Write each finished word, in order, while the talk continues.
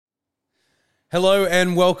Hello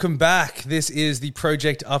and welcome back. This is the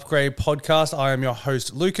Project Upgrade podcast. I am your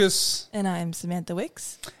host, Lucas. And I'm Samantha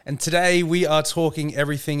Wicks. And today we are talking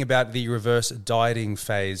everything about the reverse dieting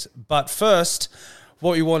phase. But first,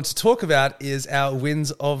 what we want to talk about is our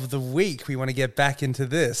wins of the week. We want to get back into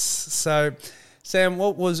this. So, Sam,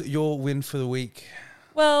 what was your win for the week?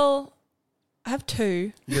 Well, I have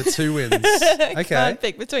two. You got two wins. Okay. Can't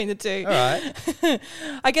pick between the two. All right.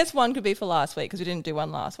 I guess one could be for last week because we didn't do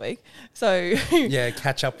one last week. So Yeah,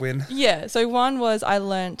 catch up win. yeah. So one was I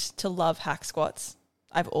learnt to love hack squats.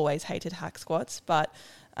 I've always hated hack squats, but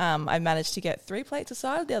I managed to get 3 plates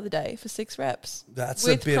aside the other day for 6 reps. That's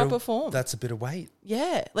with a bit proper of, form. That's a bit of weight.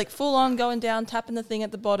 Yeah, like full on going down, tapping the thing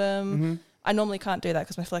at the bottom. Mm-hmm. I normally can't do that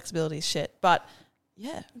because my flexibility is shit. But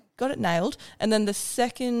yeah, got it nailed. And then the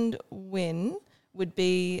second win would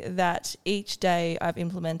be that each day I've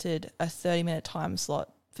implemented a 30-minute time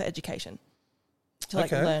slot for education to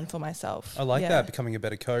learn for myself. I like that, becoming a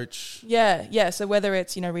better coach. Yeah. So whether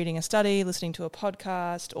it's, reading a study, listening to a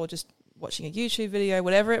podcast, or just watching a YouTube video,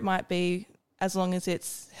 whatever it might be, as long as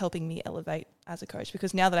it's helping me elevate as a coach.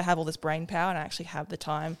 Because now that I have all this brain power and I actually have the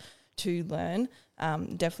time to learn,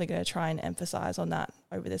 definitely going to try and emphasize on that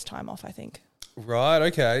over this time off, I think. Right,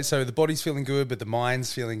 okay. So the body's feeling good, but the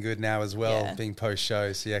mind's feeling good now as well, Yeah. being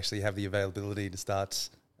post-show. So you actually have the availability to start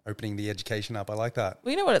opening the education up. I like that.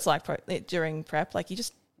 Well, you know what it's like during prep? Like, you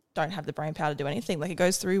just don't have the brain power to do anything. Like, it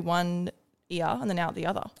goes through one ear and then out the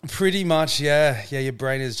other. Pretty much, yeah. Yeah, your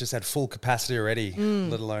brain is just at full capacity already,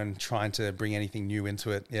 let alone trying to bring anything new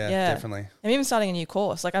into it. Yeah, definitely. I'm even starting a new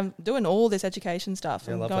course. Like, I'm doing all this education stuff.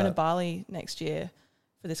 Yeah, I'm love going that. to Bali next year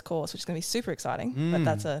for this course, which is going to be super exciting. But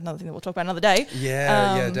that's another thing that we'll talk about another day.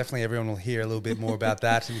 Yeah, definitely. Everyone will hear a little bit more about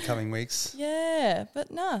that in the coming weeks. Yeah,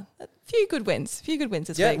 but a few good wins this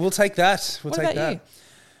week. Yeah, we'll take that. What about you?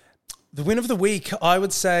 The win of the week, I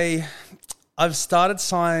would say I've started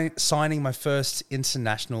signing my first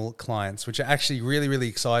international clients, which are actually really, really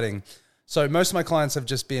exciting. So most of my clients have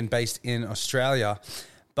just been based in Australia.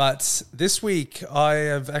 But this week, I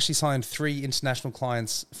have actually signed 3 international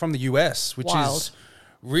clients from the US, which is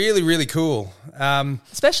really, really cool.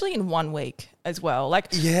 Especially in 1 week as well. Like,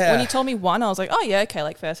 Yeah. when you told me one, I was like, oh, yeah, okay,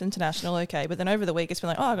 like first international, okay. But then over the week, it's been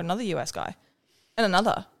like, oh, I got another US guy and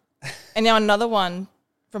another. And now another one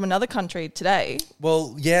from another country today.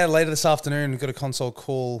 Well, yeah, later this afternoon, we've got a console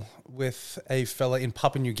call with a fella in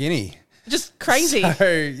Papua New Guinea. Just crazy. So,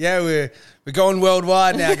 yeah, we're going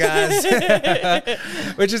worldwide now, guys,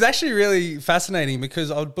 which is actually really fascinating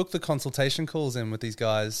because I would book the consultation calls in with these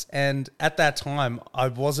guys. And at that time, I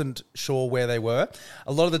wasn't sure where they were.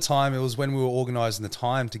 A lot of the time, it was when we were organising the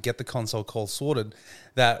time to get the console call sorted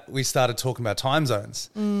that we started talking about time zones.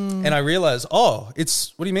 And I realised, what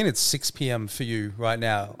do you mean it's 6 p.m. for you right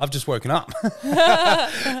now? I've just woken up,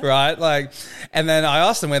 right? Like, and then I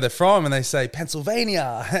asked them where they're from and they say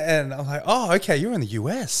Pennsylvania. And I'm like, oh, okay, you're in the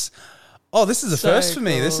US. Oh, this is a first for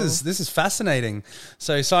me. cool. This is fascinating.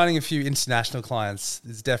 So signing a few international clients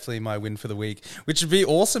is definitely my win for the week, which would be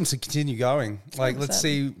awesome to continue going. Like, let's 100%.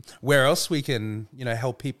 see where else we can,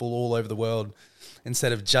 help people all over the world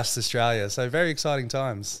instead of just Australia. So very exciting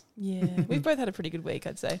times. Yeah, we've both had a pretty good week,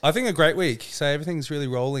 I'd say. I think a great week. So everything's really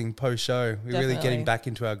rolling post-show. We're really Definitely. getting back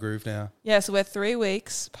into our groove now. Yeah, so we're 3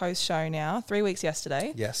 weeks post-show now. 3 weeks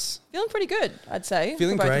yesterday. Yes. Feeling pretty good, I'd say.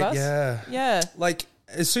 Feeling for both great, of us. yeah. Yeah. Like,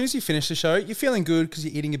 as soon as you finish the show, you're feeling good because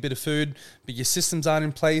you're eating a bit of food, but your systems aren't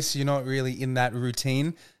in place. You're not really in that routine.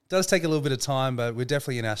 It does take a little bit of time, but we're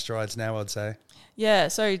definitely in our strides now, I'd say. Yeah,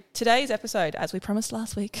 so today's episode, as we promised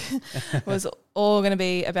last week, was all going to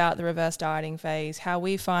be about the reverse dieting phase, how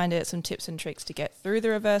we find it, some tips and tricks to get through the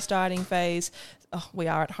reverse dieting phase. Oh, we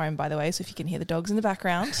are at home, by the way, so if you can hear the dogs in the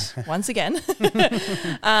background, once again.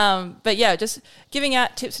 But yeah, just giving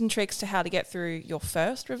out tips and tricks to how to get through your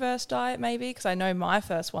first reverse diet maybe, because I know my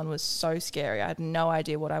first one was so scary. I had no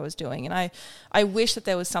idea what I was doing. And I wish that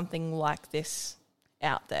there was something like this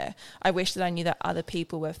out there. I wish that I knew that other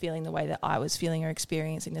people were feeling the way that I was feeling or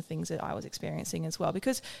experiencing the things that I was experiencing as well,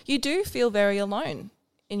 because you do feel very alone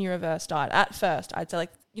in your reverse diet. At first, I'd say,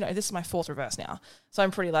 like, this is my 4th reverse now. So I'm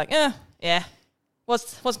pretty like, yeah,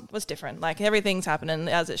 what's different? Like, everything's happening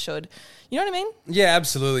as it should. You know what I mean? Yeah,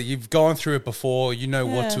 absolutely. You've gone through it before. You know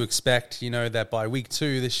what Yeah. to expect. You know that by week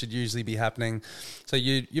 2, this should usually be happening. So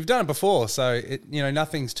you've done it before. So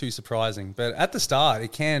nothing's too surprising. But at the start,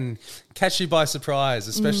 it can catch you by surprise,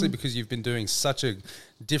 especially because you've been doing such a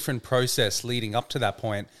different process leading up to that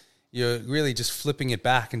point. You're really just flipping it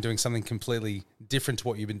back and doing something completely different to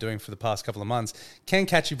what you've been doing for the past couple of months. Can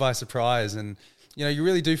catch you by surprise, and you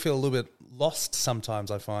really do feel a little bit lost sometimes,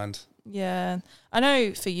 I find. Yeah. I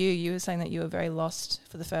know for you were saying that you were very lost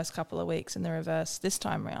for the first couple of weeks in the reverse this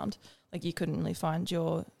time round. Like you couldn't really find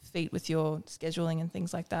your feet with your scheduling and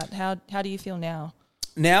things like that. How do you feel now?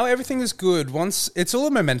 Now everything is good. It's all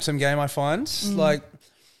a momentum game, I find. Like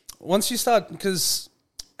once you start, because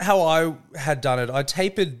how I had done it, I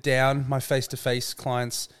tapered down my face-to-face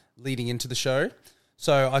clients leading into the show.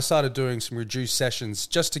 So I started doing some reduced sessions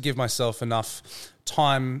just to give myself enough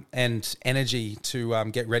time and energy to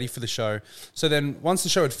get ready for the show. So then once the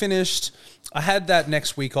show had finished, I had that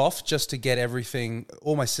next week off just to get everything,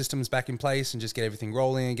 all my systems back in place and just get everything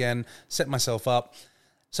rolling again, set myself up.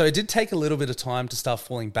 So it did take a little bit of time to start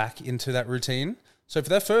falling back into that routine. So for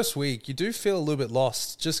that first week, you do feel a little bit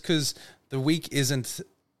lost just because the week isn't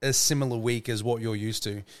a similar week as what you're used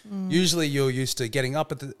to. Usually you're used to getting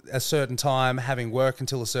up at a certain time, having work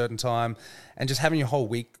until a certain time, and just having your whole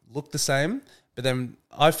week look the same. But then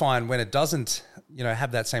I find when it doesn't,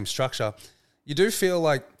 have that same structure, you do feel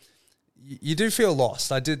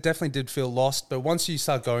lost. I definitely did feel lost. But once you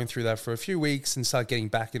start going through that for a few weeks and start getting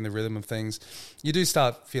back in the rhythm of things, you do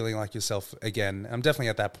start feeling like yourself again. I'm definitely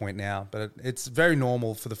at that point now, but it's very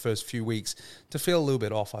normal for the first few weeks to feel a little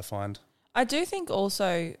bit off, I find. I do think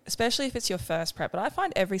also, especially if it's your first prep, but I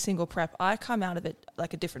find every single prep, I come out of it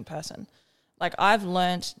like a different person. Like I've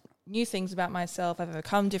learnt new things about myself. I've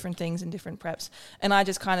overcome different things in different preps, and I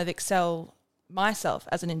just kind of excel myself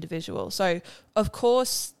as an individual. So of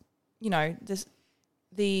course,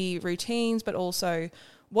 the routines, but also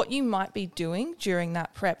what you might be doing during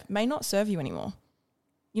that prep may not serve you anymore.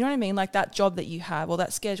 You know what I mean? Like that job that you have or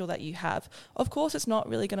that schedule that you have, of course it's not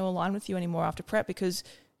really going to align with you anymore after prep because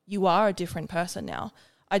you are a different person now.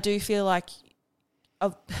 I do feel like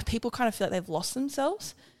people kind of feel like they've lost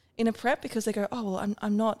themselves in a prep because they go, oh, well,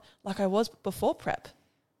 I'm not like I was before prep.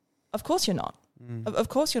 Of course you're not. Of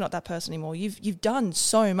course you're not that person anymore. You've done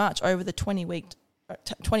so much over the 20-week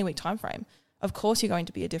time frame. Of course you're going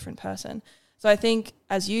to be a different person. So I think,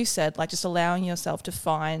 as you said, like just allowing yourself to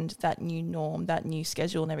find that new norm, that new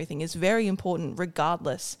schedule and everything is very important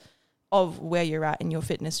regardless of where you're at in your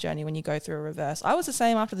fitness journey when you go through a reverse. I was the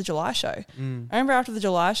same after the July show. I remember after the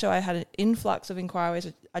July show, I had an influx of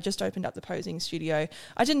inquiries. I just opened up the posing studio.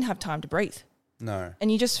 I didn't have time to breathe. No.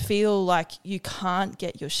 And you just feel like you can't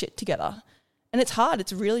get your shit together. And it's hard.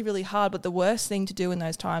 It's really, really hard. But the worst thing to do in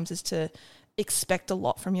those times is to expect a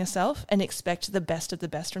lot from yourself and expect the best of the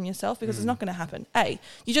best from yourself because it's not going to happen.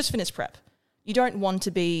 You just finished prep. You don't want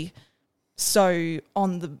to be so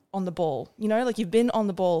on the ball, like you've been on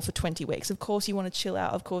the ball for 20 weeks. Of course you want to chill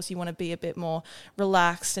out. Of course you want to be a bit more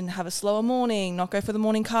relaxed and have a slower morning, not go for the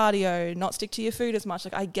morning cardio, not stick to your food as much.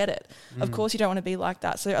 Like I get it. Of course you don't want to be like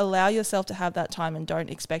that. So allow yourself to have that time and don't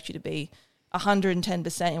expect you to be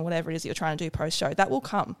 110% in whatever it is that you're trying to do post-show. That will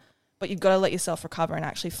come. But you've got to let yourself recover and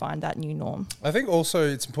actually find that new norm. I think also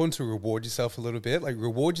it's important to reward yourself a little bit. Like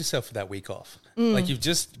reward yourself for that week off. Like you've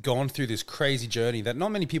just gone through this crazy journey that not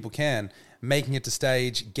many people can, making it to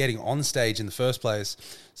stage, getting on stage in the first place.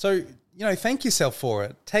 So, thank yourself for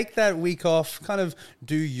it. Take that week off, kind of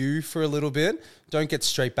do you for a little bit. Don't get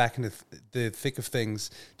straight back into the thick of things.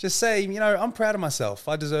 Just say, I'm proud of myself.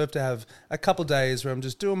 I deserve to have a couple of days where I'm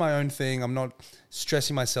just doing my own thing. I'm not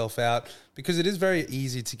stressing myself out because it is very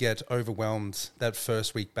easy to get overwhelmed that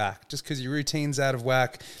first week back just because your routine's out of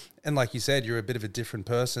whack. And like you said, you're a bit of a different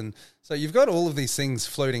person. So you've got all of these things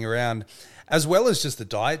floating around as well as just the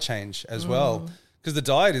diet change as well. Because the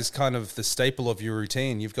diet is kind of the staple of your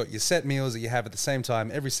routine. You've got your set meals that you have at the same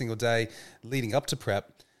time every single day leading up to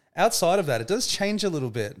prep. Outside of that, it does change a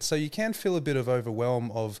little bit. So you can feel a bit of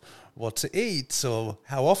overwhelm of what to eat or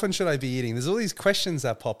how often should I be eating. There's all these questions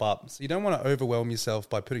that pop up. So you don't want to overwhelm yourself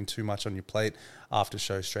by putting too much on your plate after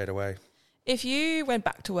show straight away. If you went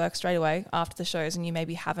back to work straight away after the shows and you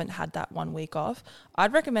maybe haven't had that 1 week off,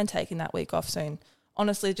 I'd recommend taking that week off soon.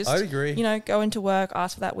 Honestly, just, I'd agree. Go into work,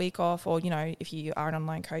 ask for that week off, or, if you are an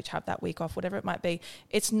online coach, have that week off, whatever it might be.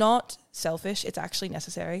 It's not selfish. It's actually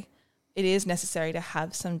necessary. It is necessary to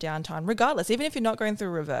have some downtime, regardless. Even if you're not going through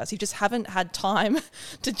reverse, you just haven't had time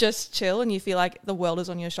to just chill and you feel like the world is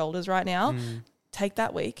on your shoulders right now. Take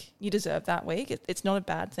that week. You deserve that week. It's not a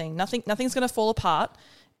bad thing. Nothing's going to fall apart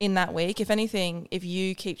in that week. If anything, if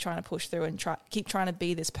you keep trying to push through and keep trying to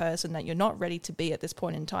be this person that you're not ready to be at this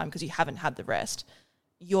point in time because you haven't had the rest,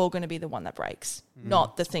 you're going to be the one that breaks,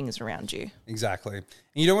 not the things around you. Exactly. And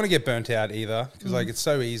you don't want to get burnt out either because it's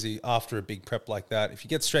so easy after a big prep like that. If you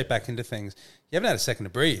get straight back into things, you haven't had a second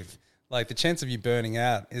to breathe. Like the chance of you burning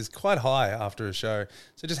out is quite high after a show.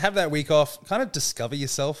 So just have that week off, kind of discover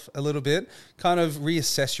yourself a little bit, kind of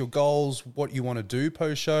reassess your goals, what you want to do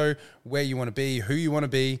post-show, where you want to be, who you want to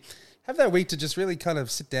be. have that week to just really kind of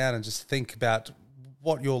sit down and just think about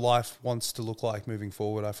what your life wants to look like moving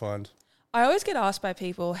forward, I find. I always get asked by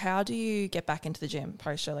people, how do you get back into the gym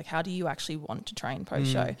post-show? Like, how do you actually want to train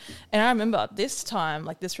post-show? And I remember this time,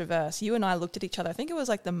 like this reverse, you and I looked at each other. I think it was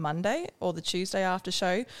like the Monday or the Tuesday after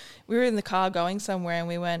show. We were in the car going somewhere and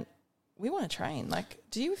we went, we want to train. Like,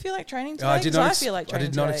 do you feel like training today? I did not feel like training I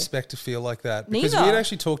did not today. expect to feel like that. Because Neither. we had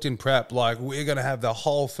actually talked in prep, like, we're going to have the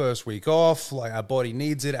whole first week off. Like, our body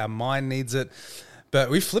needs it. Our mind needs it. But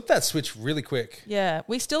we flipped that switch really quick. Yeah,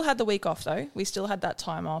 we still had the week off though. We still had that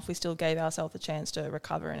time off. We still gave ourselves a chance to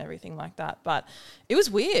recover and everything like that. But it was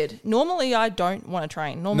weird. Normally I don't want to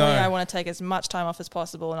train. Normally I want to take as much time off as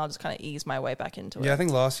possible and I'll just kind of ease my way back into it. Yeah, I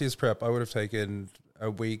think last year's prep, I would have taken a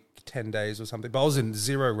week, 10 days or something. But I was in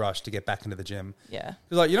zero rush to get back into the gym. Yeah.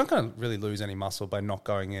 Because like, you're not going to really lose any muscle by not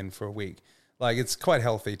going in for a week. Like, it's quite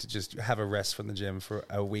healthy to just have a rest from the gym for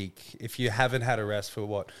a week. If you haven't had a rest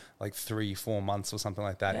for like 3-4 months or something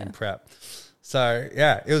like that in prep. So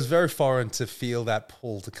yeah, it was very foreign to feel that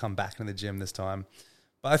pull to come back into the gym this time.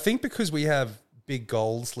 But I think because we have big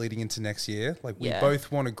goals leading into next year, like we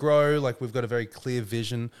both want to grow, like we've got a very clear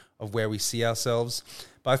vision of where we see ourselves.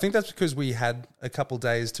 But I think that's because we had a couple of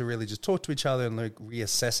days to really just talk to each other and like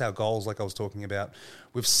reassess our goals like I was talking about.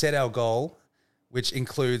 We've set our goal, which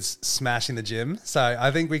includes smashing the gym. So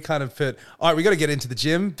I think we kind of put, all right, we got to get into the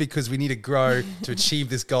gym because we need to grow to achieve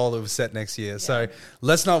this goal that we've set next year. Yeah. So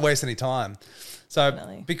let's not waste any time.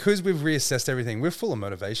 So because we've reassessed everything, we're full of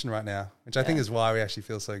motivation right now, which I think is why we actually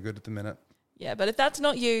feel so good at the minute. Yeah, but if that's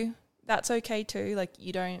not you, that's okay too. Like,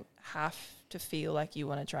 you don't have to feel like you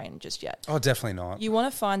want to train just yet. Oh, definitely not. You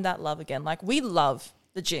want to find that love again. Like, we love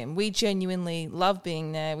the gym. We genuinely love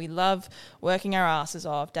being there. We love working our asses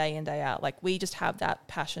off day in, day out. Like, we just have that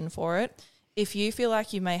passion for it. If you feel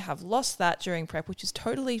like you may have lost that during prep, which is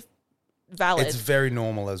totally valid. It's very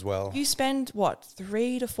normal as well. You spend,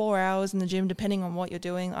 3 to 4 hours in the gym, depending on what you're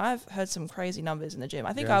doing. I've heard some crazy numbers in the gym.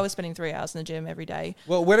 I think I was spending 3 hours in the gym every day.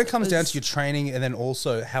 Well, when it comes down to your training and then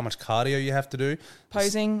also how much cardio you have to do.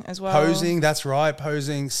 Posing as well. Posing, that's right.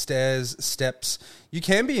 Posing, stairs, steps. You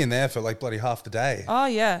can be in there for like bloody half the day. Oh,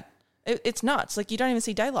 yeah. It's nuts. Like, you don't even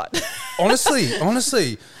see daylight.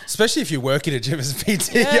 honestly, especially if you work in a gym as a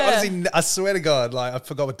PT. Yeah. Honestly, I swear to God, like I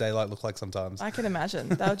forgot what daylight looked like sometimes. I can imagine.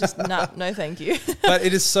 That would just, no thank you. But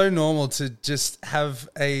it is so normal to just have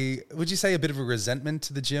would you say a bit of a resentment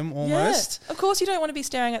to the gym almost? Yeah. Of course, you don't want to be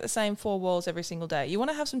staring at the same 4 walls every single day. You want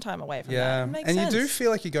to have some time away from that. It makes sense. You do feel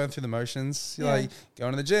like you're going through the motions. You're like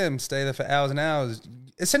going to the gym, stay there for hours and hours,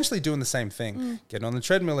 essentially doing the same thing. Getting on the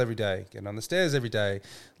treadmill every day, getting on the stairs every day.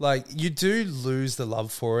 Like, you do lose the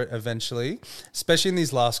love for it eventually, especially in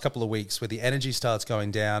these last couple of weeks where the energy starts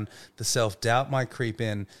going down, the self-doubt might creep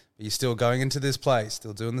in, but you're still going into this place,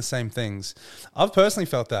 still doing the same things. I've personally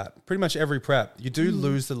felt that pretty much every prep. You do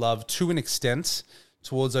lose the love to an extent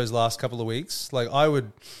towards those last couple of weeks. Like, I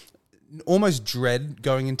would almost dread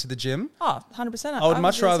going into the gym. Oh, 100%. I would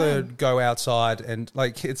much rather go outside and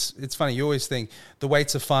like, it's funny. You always think the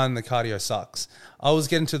weights are fun, the cardio sucks. I was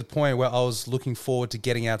getting to the point where I was looking forward to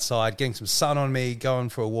getting outside, getting some sun on me, going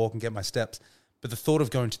for a walk and get my steps. But the thought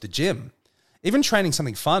of going to the gym, even training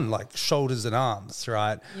something fun like shoulders and arms,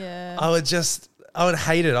 right? Yeah. I would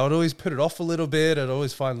hate it. I would always put it off a little bit. I'd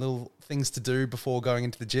always find little things to do before going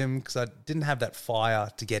into the gym because I didn't have that fire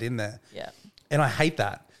to get in there. Yeah. And I hate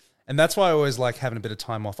that. And that's why I always like having a bit of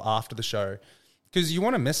time off after the show because you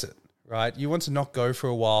want to miss it, right? You want to not go for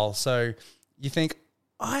a while. So you think,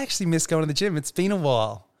 I actually miss going to the gym. It's been a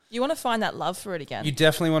while. You want to find that love for it again. You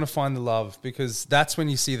definitely want to find the love because that's when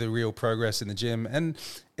you see the real progress in the gym. And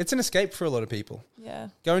it's an escape for a lot of people. Yeah.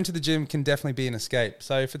 Going to the gym can definitely be an escape.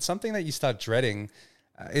 So if it's something that you start dreading,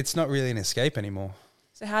 it's not really an escape anymore.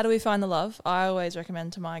 So how do we find the love? I always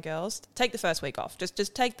recommend to my girls, take the first week off.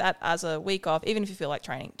 Just take that as a week off, even if you feel like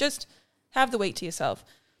training. Just have the week to yourself.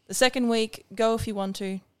 The second week, go if you want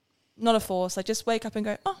to. Not a force. Like, just wake up and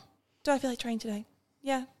go, oh, do I feel like training today?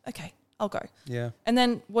 Yeah, okay, I'll go. Yeah. And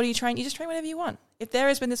then what do you train? You just train whatever you want. If there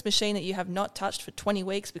has been this machine that you have not touched for 20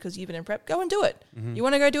 weeks because you've been in prep, go and do it. Mm-hmm. You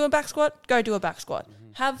want to go do a back squat? Go do a back squat.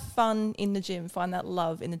 Mm-hmm. Have fun in the gym. Find that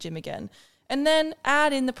love in the gym again. And then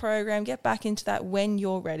add in the program, get back into that when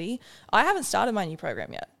you're ready. I haven't started my new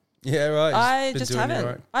program yet. Yeah, right. I just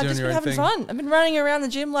haven't. I've just been having fun. I've been running around the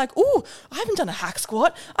gym like, ooh, I haven't done a hack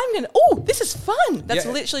squat. This is fun. That's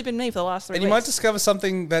literally been me for the last 3 weeks. And you might discover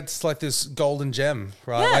something that's like this golden gem,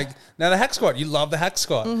 right? Yeah. Like, now the hack squat, you love the hack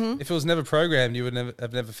squat. Mm-hmm. If it was never programmed, you would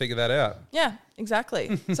have never figured that out. Yeah,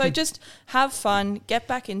 exactly. So just have fun, get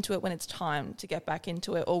back into it when it's time to get back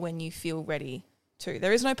into it or when you feel ready to.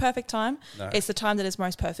 There is no perfect time. No. It's the time that is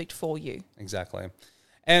most perfect for you. Exactly.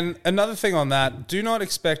 And another thing on that, do not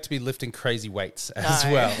expect to be lifting crazy weights as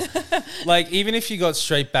No. well. Like, even if you got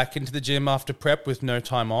straight back into the gym after prep with no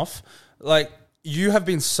time off, like, you have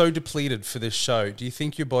been so depleted for this show. Do you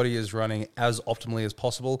think your body is running as optimally as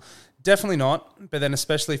possible? Definitely not. But then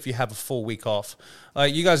especially if you have a full week off.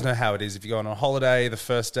 Like, you guys know how it is. If you go on a holiday, the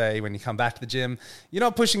first day when you come back to the gym, you're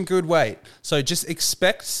not pushing good weight. So just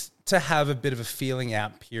expect to have a bit of a feeling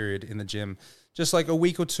out period in the gym. Just like a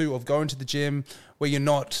week or two of going to the gym where you're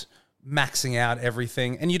not maxing out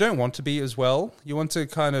everything. And you don't want to be as well. You want to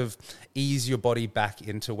kind of ease your body back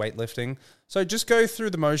into weightlifting. So just go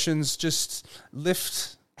through the motions. Just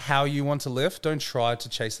lift how you want to lift. Don't try to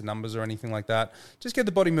chase the numbers or anything like that. Just get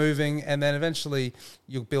the body moving, and then eventually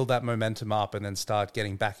you'll build that momentum up and then start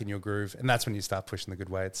getting back in your groove. And that's when you start pushing the good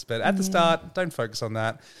weights. But at the start, don't focus on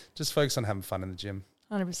that. Just focus on having fun in the gym.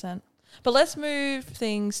 100%. But let's move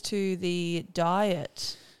things to the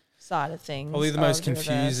diet side of things. Probably the most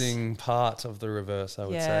confusing part of the reverse, I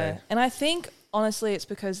would say. And I think, honestly, it's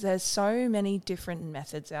because there's so many different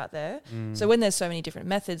methods out there. So when there's so many different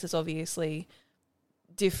methods, there's obviously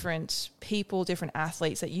different people, different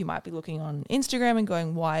athletes that you might be looking on Instagram and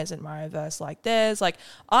going, why isn't my reverse like theirs? Like,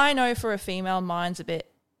 I know for a female, mine's a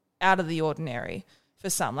bit out of the ordinary for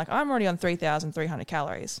some. Like, I'm already on 3,300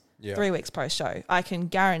 calories 3 weeks post-show. I can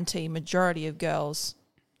guarantee majority of girls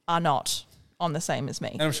are not on the same as me.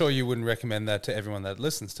 And I'm sure you wouldn't recommend that to everyone that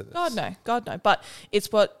listens to this. God, no. But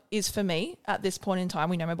it's what is for me at this point in time.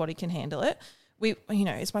 We know my body can handle it.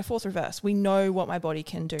 It's my fourth reverse. We know what my body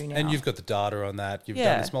can do now. And you've got the data on that. You've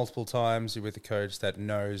done this multiple times. You're with a coach that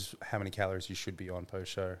knows how many calories you should be on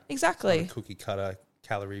post-show. Exactly. Not a cookie cutter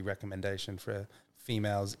calorie recommendation for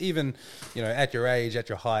females. Even, at your age, at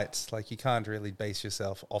your height, like, you can't really base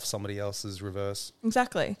yourself off somebody else's reverse.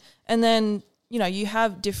 Exactly. And then, you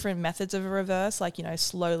have different methods of a reverse, like,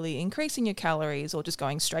 slowly increasing your calories or just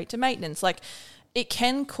going straight to maintenance. Like, it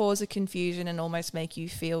can cause a confusion and almost make you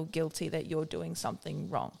feel guilty that you're doing something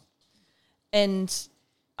wrong. And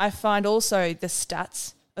I find also the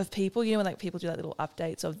stats of people, when like people do like little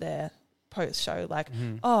updates of their post-show, like,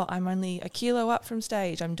 oh, I'm only a kilo up from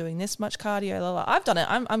stage. I'm doing this much cardio. La, la. I've done it.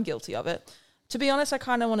 I'm guilty of it. To be honest, I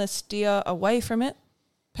kind of want to steer away from it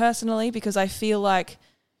personally because I feel like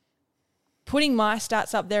putting my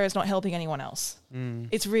stats up there is not helping anyone else.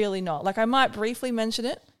 It's really not. Like, I might briefly mention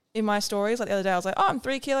it in my stories. Like the other day I was like, oh, I'm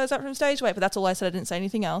 3 kilos up from stage weight, but that's all I said. I didn't say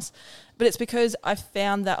anything else. But it's because I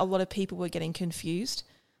found that a lot of people were getting confused.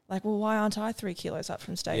 Like, well, why aren't I 3 kilos up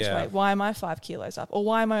from stage weight? Why am I 5 kilos up? Or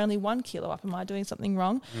why am I only 1 kilo up? Am I doing something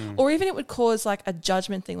wrong? Or even it would cause like a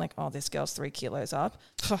judgment thing, like, oh, this girl's 3 kilos up.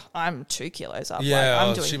 I'm 2 kilos up. Yeah, like,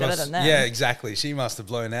 I'm doing better than them. Yeah, exactly. She must have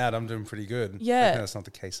blown out. I'm doing pretty good. Yeah. But no, that's not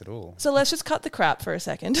the case at all. So let's just cut the crap for a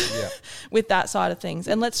second with that side of things.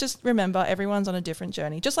 And let's just remember everyone's on a different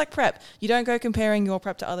journey. Just like prep. You don't go comparing your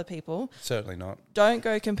prep to other people. Certainly not. Don't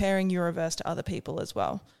go comparing your reverse to other people as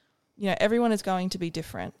well. Everyone is going to be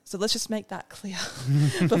different. So let's just make that clear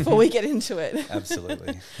before we get into it.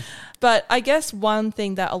 Absolutely. But I guess one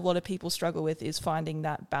thing that a lot of people struggle with is finding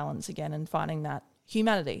that balance again and finding that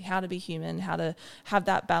humanity, how to be human, how to have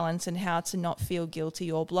that balance and how to not feel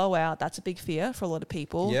guilty or blow out. That's a big fear for a lot of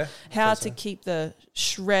people. Yeah. How to keep the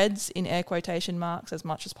shreds in air quotation marks as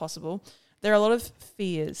much as possible. There are a lot of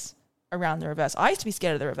fears around the reverse. I used to be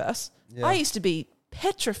scared of the reverse. Yeah. I used to be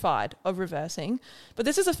petrified of reversing, but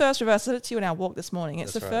this is the first reverse. I said it to you in our walk this morning.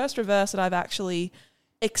 It's first reverse that I've actually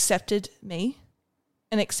accepted me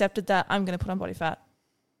and accepted that I'm going to put on body fat.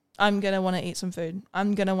 I'm going to want to eat some food.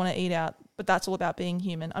 I'm going to want to eat out, but that's all about being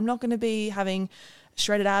human. I'm not going to be having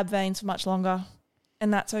shredded ab veins for much longer,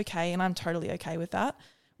 and that's okay, and I'm totally okay with that.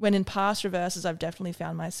 When in past reverses, I've definitely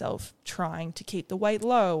found myself trying to keep the weight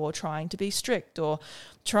low or trying to be strict or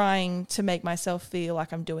trying to make myself feel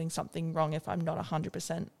like I'm doing something wrong if I'm not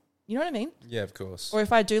 100%. You know what I mean? Yeah, of course. Or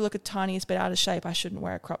if I do look a tiniest bit out of shape, I shouldn't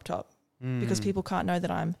wear a crop top because people can't know that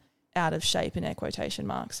I'm out of shape in air quotation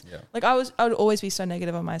marks. Yeah. Like I would always be so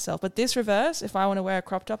negative on myself. But this reverse, if I want to wear a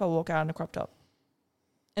crop top, I'll walk out in a crop top.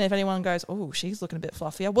 And if anyone goes, oh, she's looking a bit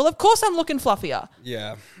fluffier. Well, of course I'm looking fluffier.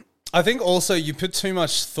 Yeah. I think also you put too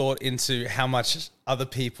much thought into how much other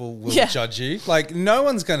people will judge you. Like, no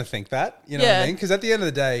one's going to think that, you know what I mean? Because at the end of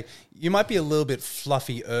the day, you might be a little bit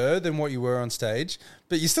fluffier than what you were on stage,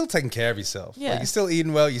 but you're still taking care of yourself. Yeah. Like, you're still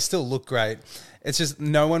eating well, you still look great. It's just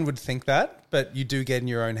no one would think that, but you do get in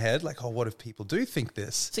your own head, like, oh, what if people do think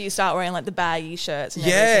this? So you start wearing like the baggy shirts and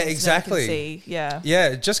everything. Yeah, exactly. So you can see. Yeah.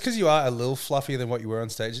 Yeah, just because you are a little fluffier than what you were on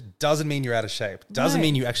stage doesn't mean you're out of shape. Doesn't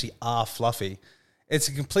mean you actually are fluffy. It's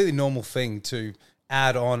a completely normal thing to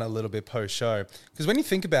add on a little bit post-show. Because when you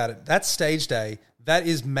think about it, that stage day, that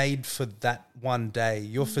is made for that one day.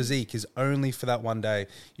 Your physique is only for that one day.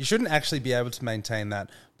 You shouldn't actually be able to maintain that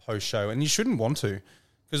post-show, and you shouldn't want to,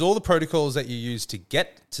 because all the protocols that you use to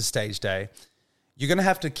get to stage day, you're going to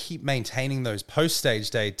have to keep maintaining those post-stage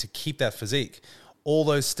day to keep that physique. All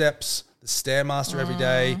those steps, the Stairmaster every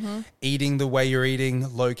day, eating the way you're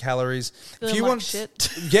eating, low calories. Feeling if you like want shit.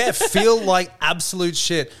 Yeah, feel like absolute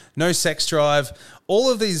shit. No sex drive.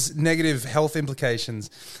 All of these negative health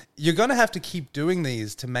implications. You're going to have to keep doing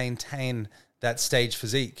these to maintain that stage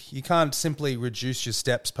physique. You can't simply reduce your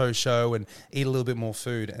steps post-show and eat a little bit more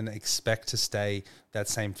food and expect to stay that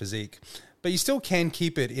same physique. But you still can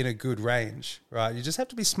keep it in a good range, right? You just have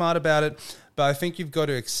to be smart about it. But I think you've got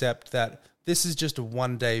to accept that this is just a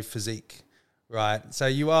one-day physique, right? So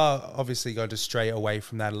you are obviously going to stray away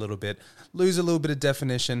from that a little bit, lose a little bit of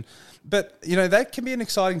definition. But, you know, that can be an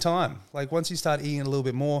exciting time. Like once you start eating a little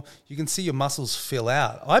bit more, you can see your muscles fill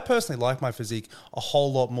out. I personally like my physique a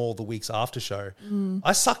whole lot more the weeks after show.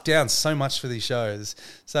 I suck down so much for these shows.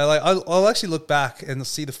 So like I'll actually look back and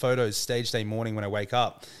see the photos stage day morning when I wake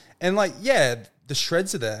up. And like, yeah, the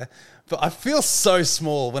shreds are there, but I feel so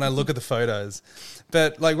small when I look at the photos.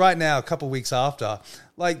 But like right now, a couple of weeks after,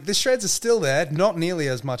 like the shreds are still there, not nearly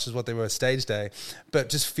as much as what they were stage day, but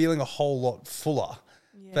just feeling a whole lot fuller.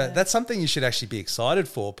 Yeah. But that's something you should actually be excited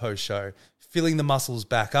for post-show, filling the muscles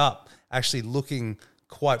back up, actually looking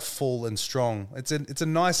quite full and strong. It's a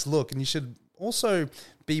nice look, and you should also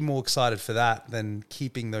be more excited for that than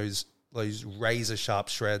keeping those razor sharp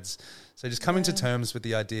shreds. So just coming to terms with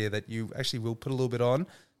the idea that you actually will put a little bit on,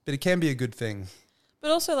 but it can be a good thing.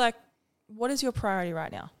 But also, like, what is your priority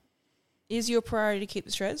right now? Is your priority to keep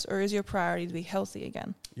the shreds, or is your priority to be healthy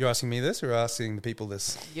again? You're asking me this, or asking the people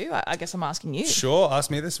this? You, I guess I'm asking you. Sure,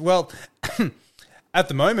 ask me this. Well, at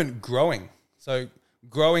the moment, growing. So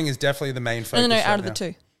growing is definitely the main focus. No, right out of now. the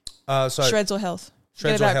two. So Shreds or health?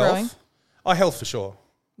 Shreds Forget or about health? growing. Oh, health for sure.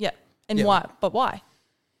 Yeah. And Yeah. why? But why?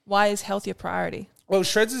 Why is health your priority? Well,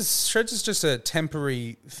 shreds is just a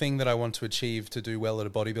temporary thing that I want to achieve to do well at a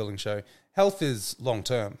bodybuilding show. Health is long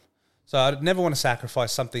term. So I'd never want to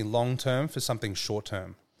sacrifice something long term for something short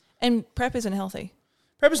term. And prep isn't healthy.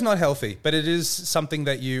 Prep is not healthy, but it is something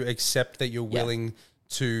that you accept that you're willing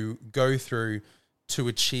to go through to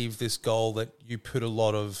achieve this goal that you put a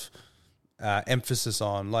lot of emphasis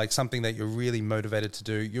on, like something that you're really motivated to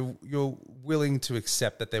do. You're willing to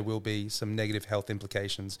accept that there will be some negative health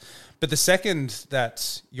implications. But the second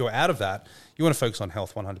that you're out of that, you want to focus on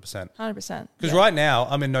health 100%. 100%. Because right now,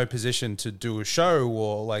 I'm in no position to do a show,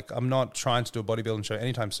 or like I'm not trying to do a bodybuilding show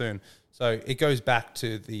anytime soon. So it goes back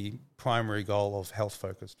to the primary goal of health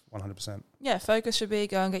focused 100%. Yeah, focus should be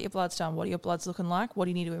go and get your bloods done. What are your bloods looking like? What do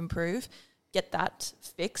you need to improve? Get that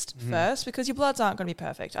fixed first, because your bloods aren't going to be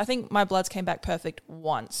perfect. I think my bloods came back perfect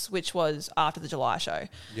once, which was after the July show.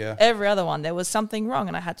 Yeah. Every other one, there was something wrong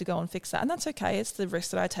and I had to go and fix that. And that's okay. It's the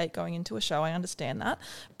risk that I take going into a show. I understand that.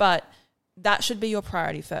 But that should be your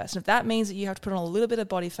priority first. And if that means that you have to put on a little bit of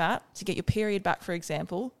body fat to get your period back, for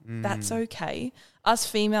example, that's okay. Us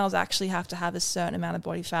females actually have to have a certain amount of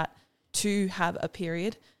body fat to have a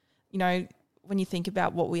period. You know, when you think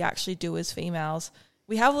about what we actually do as females,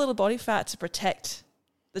 we have a little body fat to protect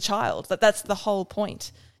the child. That's the whole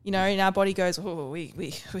point. You know, and our body goes, oh, we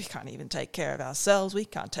can't even take care of ourselves. We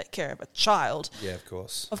can't take care of a child. Yeah, of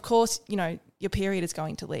course. Of course, you know, your period is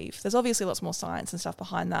going to leave. There's obviously lots more science and stuff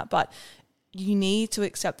behind that, but you need to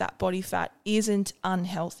accept that body fat isn't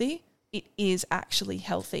unhealthy. It is actually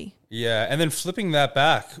healthy. Yeah, and then flipping that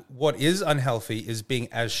back, what is unhealthy is being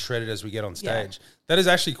as shredded as we get on stage. Yeah. That is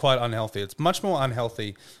actually quite unhealthy. It's much more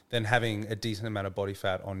unhealthy than having a decent amount of body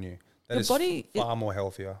fat on you. That Your is body- far more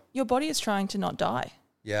healthier. Your body is trying to not die.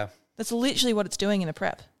 Yeah. That's literally what it's doing in a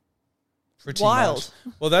prep. Pretty Wild.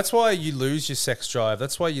 much. Well, that's why you lose your sex drive.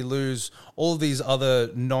 That's why you lose all of these other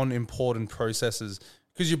non-important processes.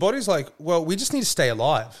 Because your body's like, well, we just need to stay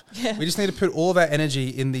alive. Yeah. We just need to put all of our energy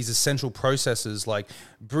in these essential processes like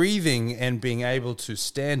breathing and being able to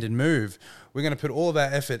stand and move. We're going to put all of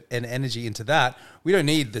our effort and energy into that. We don't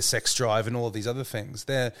need the sex drive and all of these other things.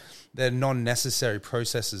 They're non-necessary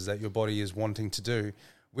processes that your body is wanting to do.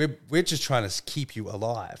 We're just trying to keep you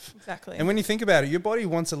alive. Exactly. And when you think about it, your body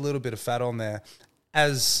wants a little bit of fat on there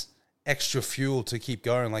as extra fuel to keep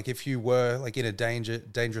going. Like if you were like in a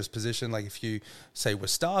dangerous position, like if you say were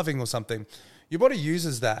starving or something, your body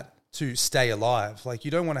uses that to stay alive. Like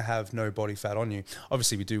you don't want to have no body fat on you.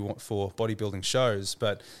 Obviously we do want for bodybuilding shows,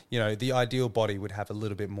 but you know, the ideal body would have a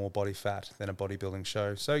little bit more body fat than a bodybuilding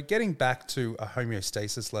show. So getting back to a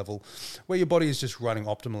homeostasis level where your body is just running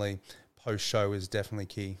optimally post-show is definitely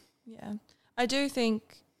key. Yeah. I do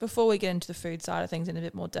think before we get into the food side of things in a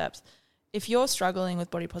bit more depth, if you're struggling with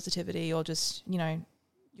body positivity or just, you know,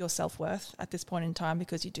 your self-worth at this point in time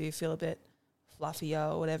because you do feel a bit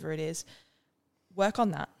fluffier or whatever it is, work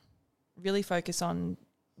on that. Really focus on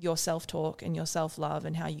your self-talk and your self-love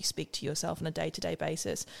and how you speak to yourself on a day-to-day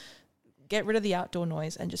basis. Get rid of the outdoor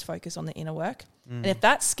noise and just focus on the inner work. And if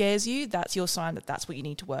that scares you, that's your sign that that's what you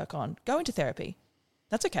need to work on. Go into therapy.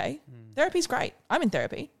 That's okay. Therapy's great. I'm in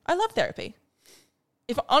therapy. I love therapy.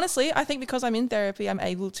 If honestly, I think because I'm in therapy, I'm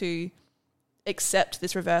able to accept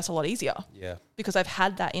this reverse a lot easier. Yeah. Because I've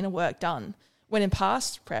had that inner work done. When in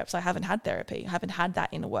past preps, I haven't had therapy. I haven't had that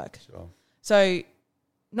inner work. Sure. So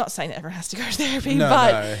not saying that everyone has to go to therapy, No,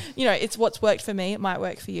 but no. you know, it's what's worked for me. It might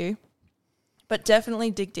work for you. But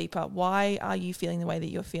definitely dig deeper. Why are you feeling the way that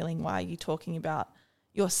you're feeling? Why are you talking about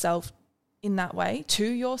yourself in that way to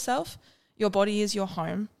yourself? Your body is your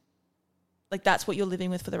home. Like that's what you're living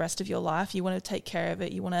with for the rest of your life. You want to take care of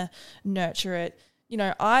it. You want to nurture it. You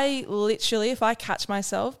know, I literally, if I catch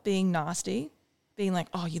myself being nasty, being like,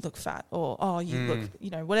 oh, you look fat or, oh, you look,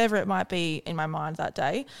 you know, whatever it might be in my mind that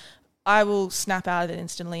day, I will snap out of it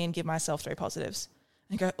instantly and give myself 3 positives.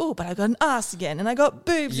 And go, oh, but I got an ass again and I got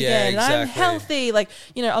boobs again and I'm healthy. Like,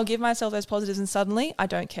 you know, I'll give myself those positives and suddenly I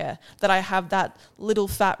don't care that I have that little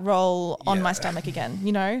fat roll on my stomach again,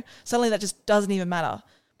 you know? Suddenly that just doesn't even matter.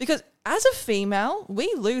 Because as a female,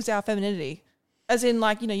 we lose our femininity. As in,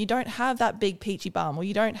 like, you know, you don't have that big peachy bum or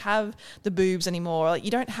you don't have the boobs anymore. Like,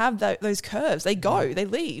 you don't have those curves. They go, they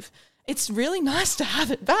leave. It's really nice to have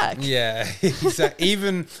it back. Yeah, exactly.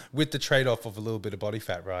 Even with the trade-off of a little bit of body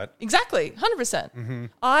fat, right? Exactly, 100%.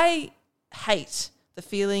 I hate the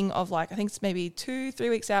feeling of like, I think it's maybe 2-3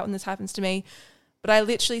 weeks out when this happens to me, but I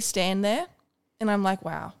literally stand there and I'm like,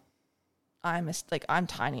 wow, I'm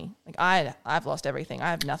tiny. Like I've lost everything. I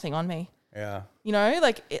have nothing on me. Yeah. You know,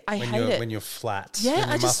 like I hate it. When you're flat. Yeah, when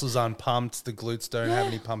your muscles aren't pumped, the glutes don't have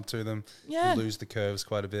any pump to them. Yeah. You lose the curves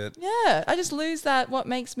quite a bit. Yeah, I just lose that, what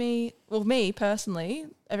makes me, well, me personally,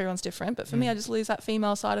 everyone's different, but for me, I just lose that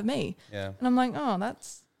female side of me. Yeah. And I'm like, oh,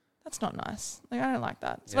 that's not nice. Like, I don't like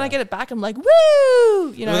that. So Yeah. when I get it back, I'm like,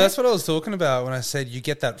 woo! You know? Well, that's what I was talking about when I said you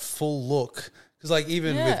get that full look. Because like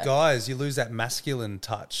even with guys, you lose that masculine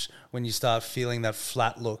touch when you start feeling that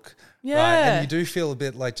flat look. Yeah. Right? And you do feel a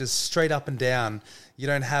bit like just straight up and down. You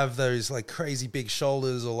don't have those like crazy big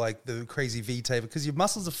shoulders or like the crazy V taper because your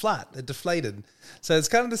muscles are flat. They're deflated. So it's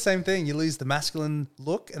kind of the same thing. You lose the masculine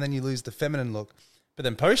look and then you lose the feminine look. But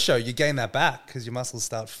then post-show, you gain that back because your muscles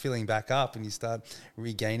start filling back up and you start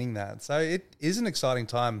regaining that. So it is an exciting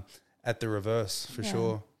time at the reverse for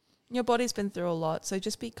sure. Your body's been through a lot, so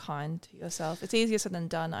just be kind to yourself. It's easier said than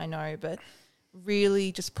done, I know, but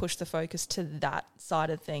really just push the focus to that side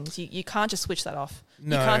of things. You can't just switch that off.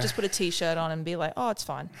 No. You can't just put a T-shirt on and be like, oh, it's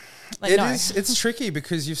fine. Like, It's tricky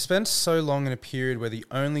because you've spent so long in a period where the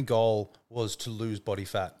only goal was to lose body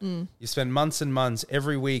fat. You spend months and months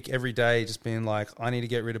every week, every day just being like, I need to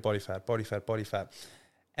get rid of body fat, body fat, body fat.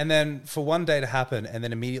 And then for one day to happen and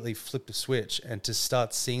then immediately flip the switch and to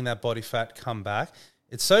start seeing that body fat come back,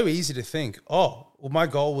 it's so easy to think, oh, well, my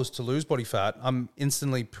goal was to lose body fat. I'm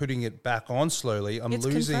instantly putting it back on slowly. It's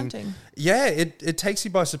losing. confronting. Yeah, it takes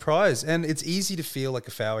you by surprise. And it's easy to feel like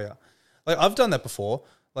a failure. Like I've done that before.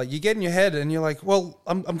 Like you get in your head and you're like, well,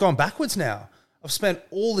 I'm going backwards now. I've spent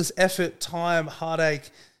all this effort, time, heartache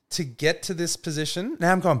to get to this position.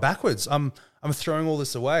 Now I'm going backwards. I'm throwing all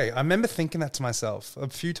this away. I remember thinking that to myself a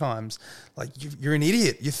few times. Like, you're an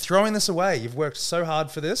idiot. You're throwing this away. You've worked so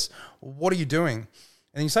hard for this. What are you doing?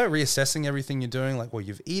 And you start reassessing everything you're doing, like, well,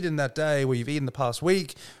 you've eaten that day, well, you've eaten the past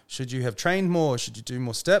week. Should you have trained more? Should you do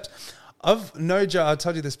more steps? I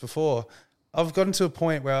told you this before. I've gotten to a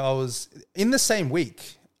point where I was in the same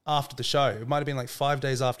week after the show. It might have been like 5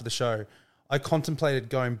 days after the show. I contemplated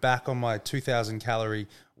going back on my 2,000 calorie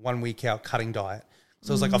 1 week out cutting diet.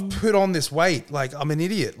 So I was like, I've put on this weight. Like, I'm an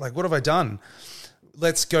idiot. Like, what have I done?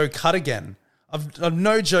 Let's go cut again. I've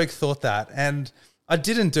no joke thought that. And I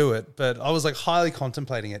didn't do it, but I was like highly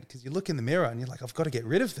contemplating it because you look in the mirror and you're like, I've got to get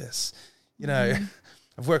rid of this. You know,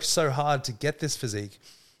 I've worked so hard to get this physique.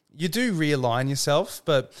 You do realign yourself,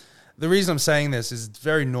 but the reason I'm saying this is it's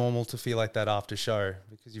very normal to feel like that after show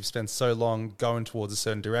because you've spent so long going towards a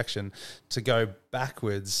certain direction. To go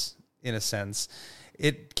backwards, in a sense,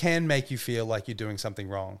 it can make you feel like you're doing something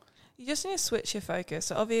wrong. You just need to switch your focus.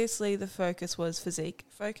 So obviously the focus was physique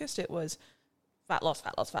focused. It was fat loss,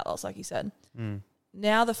 like you said.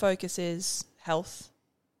 Now the focus is health,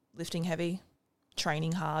 lifting heavy,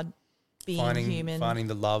 training hard, being human. Finding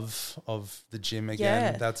the love of the gym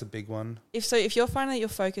again. Yeah. That's a big one. If you're finding that your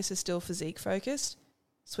focus is still physique focused,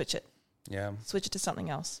 switch it. Yeah. Switch it to something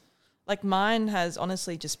else. Like mine has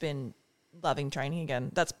honestly just been loving training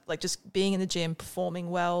again. That's like just being in the gym, performing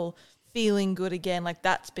well, feeling good again. Like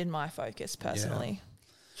that's been my focus personally.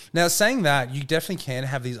 Now, saying that, you definitely can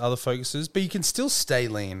have these other focuses, but you can still stay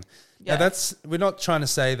lean. Yeah. Now, we're not trying to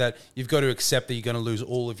say that you've got to accept that you're going to lose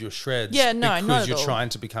all of your shreds. Yeah, no, because not at you're all. trying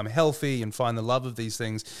to become healthy and find the love of these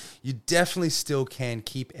things. You definitely still can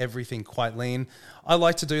keep everything quite lean. I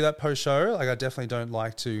like to do that post-show. Like, I definitely don't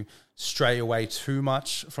like to stray away too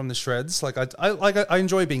much from the shreds. Like, I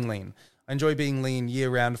enjoy being lean. I enjoy being lean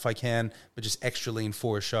year-round if I can, but just extra lean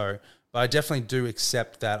for a show. But I definitely do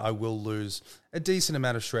accept that I will lose a decent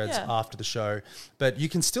amount of shreds after the show. But you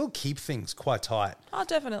can still keep things quite tight. Oh,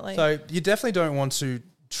 definitely. So you definitely don't want to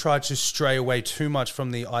try to stray away too much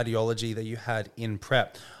from the ideology that you had in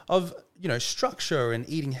prep of, structure and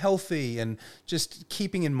eating healthy and just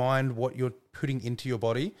keeping in mind what you're putting into your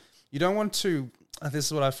body. You don't want to, this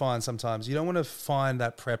is what I find sometimes, you don't want to find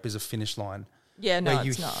that prep is a finish line. Yeah, no, where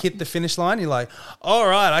you it's not. hit the finish line, you're like, all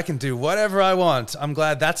right, I can do whatever I want. I'm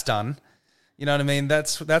glad that's done. You know what I mean?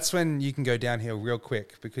 That's when you can go downhill real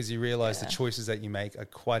quick because you realize the choices that you make are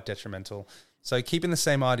quite detrimental. So keeping the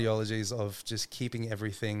same ideologies of just keeping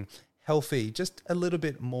everything healthy, just a little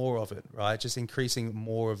bit more of it, right? Just increasing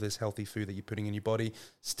more of this healthy food that you're putting in your body,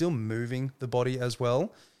 still moving the body as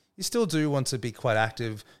well. You still do want to be quite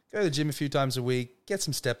active, go to the gym a few times a week, get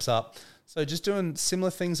some steps up. So just doing similar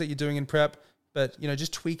things that you're doing in prep, but,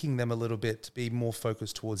 just tweaking them a little bit to be more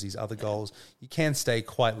focused towards these other goals. You can stay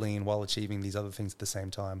quite lean while achieving these other things at the same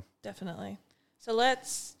time. Definitely. So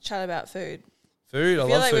let's chat about food. Food, I I feel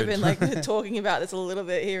love like food. we've been talking about this a little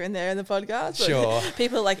bit here and there in the podcast. Sure.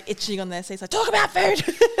 People are itching on their seats, talk about food.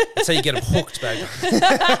 That's how you get them hooked, baby.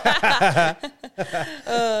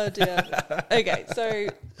 Oh, dear. Okay, so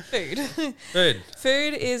food. Food.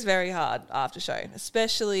 Food is very hard after show,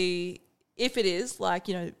 especially if it is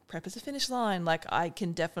prep is a finish line. Like I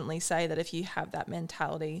can definitely say that if you have that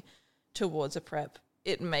mentality towards a prep,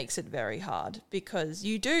 it makes it very hard because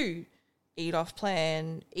you do eat off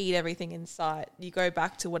plan, eat everything in sight. You go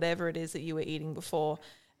back to whatever it is that you were eating before,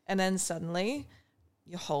 and then suddenly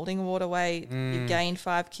you're holding water weight, you gained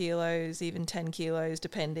 5 kilos, even 10 kilos,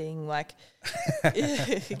 depending. Like,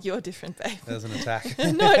 you're different, babe. That was an attack.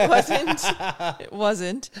 No, it wasn't. It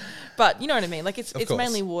wasn't. But you know what I mean? Like, it's course.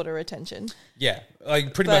 mainly water retention. Yeah,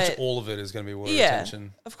 like pretty much all of it is going to be water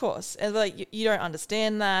retention. Of course. And you don't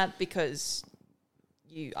understand that because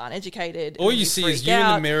you aren't educated. All you see is you in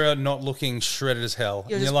the mirror not looking shredded as hell.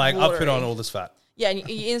 You're and you're just like, I've put watery. on all this fat. Yeah, and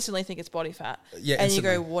you instantly think it's body fat. Yeah, and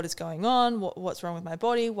instantly. you go, what is going on? What's wrong with my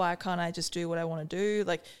body? Why can't I just do what I want to do?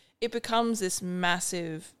 Like, it becomes this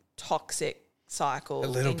massive toxic cycle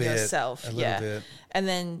in yourself. A little bit. And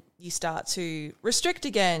then you start to restrict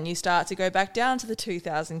again. You start to go back down to the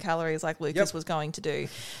 2,000 calories like Lucas was going to do.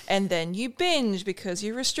 And then you binge because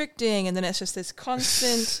you're restricting. And then it's just this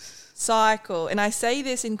constant cycle. And I say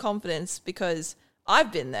this in confidence because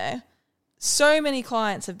I've been there. So many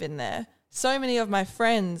clients have been there. So many of my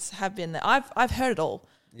friends have been there. I've heard it all.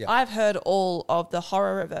 Yeah. I've heard all of the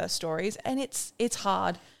horror reverse stories, and it's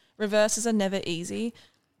hard. Reverses are never easy,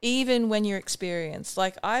 even when you're experienced.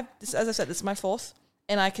 Like as I said, this is my 4th,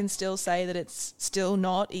 and I can still say that it's still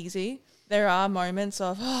not easy. There are moments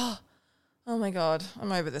of, oh my God,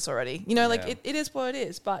 I'm over this already. It is what it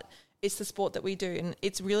is, but it's the sport that we do. And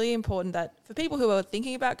it's really important that for people who are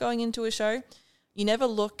thinking about going into a show, you never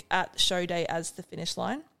look at show day as the finish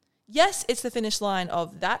line. Yes, it's the finish line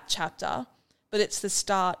of that chapter, but it's the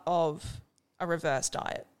start of a reverse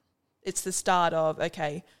diet. It's the start of,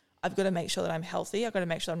 okay, I've got to make sure that I'm healthy. I've got to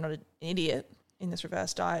make sure I'm not an idiot in this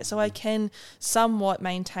reverse diet so I can somewhat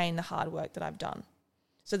maintain the hard work that I've done.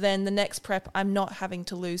 So then the next prep, I'm not having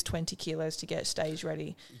to lose 20 kilos to get stage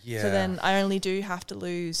ready. Yeah. So then I only do have to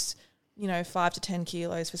lose 5 to 10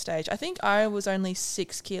 kilos for stage. I think I was only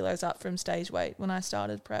 6 kilos up from stage weight when I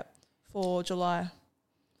started prep for July.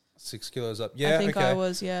 6 kilos up. Yeah, I think okay. I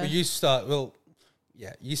was, yeah. But you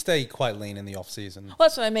stay quite lean in the off season. Well,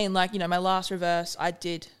 that's what I mean. Like, my last reverse, I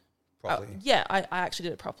did. Properly. I actually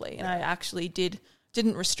did it properly. And I actually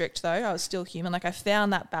didn't restrict though. I was still human. Like, I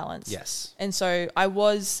found that balance. Yes. And so I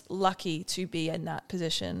was lucky to be in that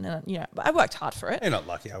position. And, but I worked hard for it. You're not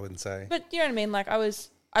lucky, I wouldn't say. But you know what I mean? Like,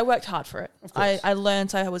 I worked hard for it. Of course. I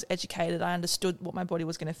learned, I was educated. I understood what my body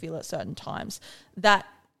was going to feel at certain times.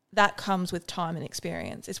 That comes with time and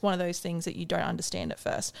experience. It's one of those things that you don't understand at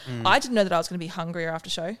first. I didn't know that I was going to be hungrier after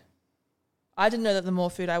show. I didn't know that the more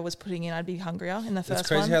food I was putting in, I'd be hungrier in the first one. It's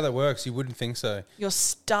crazy how that works. You wouldn't think so. You're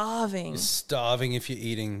starving. You're starving if you're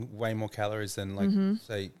eating way more calories than,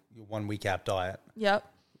 say, your 1 week out diet. Yep.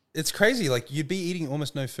 It's crazy. Like, you'd be eating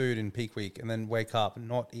almost no food in peak week and then wake up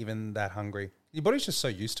not even that hungry. Your body's just so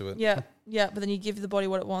used to it. Yeah, yeah. But then you give the body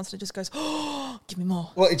what it wants, and it just goes, "Oh, give me more."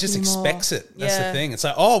 Well, it just expects it. That's the Yeah. thing. It's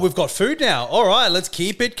like, oh, we've got food now. All right, let's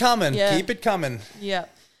keep it coming. Yeah. Keep it coming. Yeah.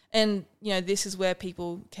 And, this is where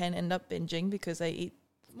people can end up binging because they eat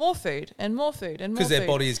more food and more food and more food. Because their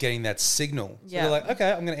body is getting that signal. So Yeah. they're like,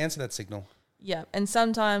 okay, I'm going to answer that signal. Yeah. And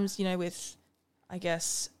sometimes, with, I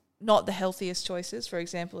guess, not the healthiest choices. For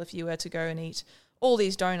example, if you were to go and eat all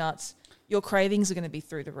these donuts, your cravings are going to be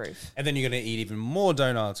through the roof. And then you're going to eat even more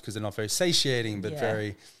donuts because they're not very satiating, but Yeah.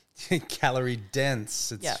 very calorie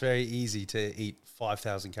dense. It's Yeah. very easy to eat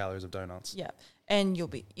 5,000 calories of donuts. Yeah. And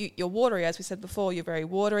you're watery, as we said before, you're very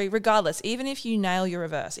watery. Regardless, even if you nail your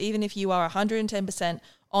reverse, even if you are 110%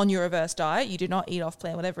 on your reverse diet, you do not eat off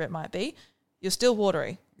plan, whatever it might be, you're still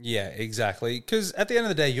watery. Yeah, exactly. Because at the end of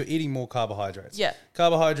the day, you're eating more carbohydrates. Yeah.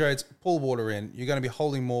 Carbohydrates pull water in. You're going to be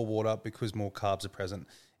holding more water because more carbs are present.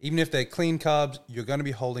 Even if they're clean carbs, you're going to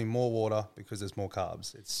be holding more water because there's more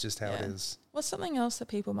carbs. It's just how it is. What's something else that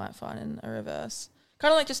people might find in a reverse?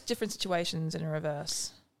 Kind of like just different situations in a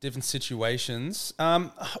reverse. Different situations.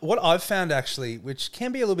 What I've found actually, which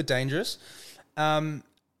can be a little bit dangerous,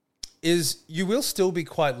 is you will still be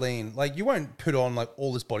quite lean. Like you won't put on like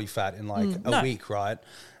all this body fat in like a week, right?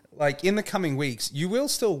 Like in the coming weeks, you will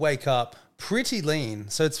still wake up pretty lean.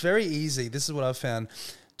 So it's very easy. This is what I've found,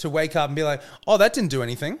 to wake up and be like, oh, that didn't do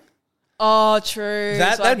anything. Oh, true.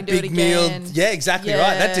 That so I can do it big meal, again. yeah, exactly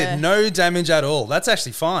right. That Yeah. did no damage at all. That's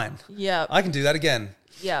actually fine. Yep. I can do that again.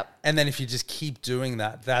 Yep. And then if you just keep doing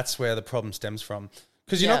that, that's where the problem stems from.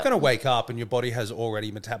 Because you're Yeah. not going to wake up and your body has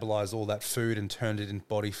already metabolized all that food and turned it into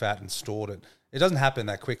body fat and stored it. It doesn't happen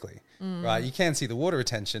that quickly, right? You can see the water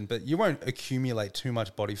retention, but you won't accumulate too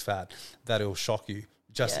much body fat that it'll shock you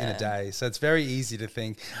just in a Yeah. day. So it's very easy to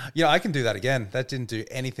think, I can do that again. That didn't do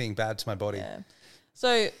anything bad to my body. Yeah.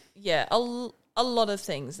 So, yeah, a lot of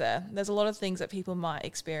things there. There's a lot of things that people might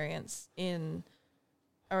experience in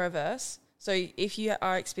a reverse. So if you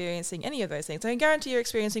are experiencing any of those things, I can guarantee you're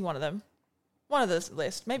experiencing one of them, one of this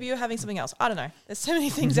list. Maybe you're having something else. I don't know. There's so many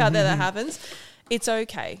things out there that happens. It's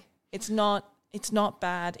okay. It's not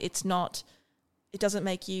bad. It doesn't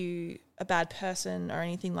make you a bad person or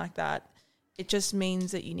anything like that. It just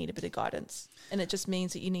means that you need a bit of guidance. And it just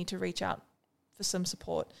means that you need to reach out for some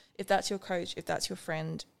support. If that's your coach, if that's your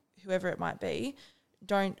friend, whoever it might be,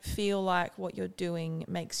 don't feel like what you're doing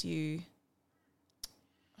makes you,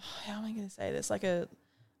 how am I going to say this? Like a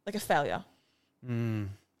failure.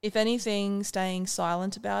 If anything, staying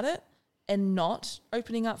silent about it and not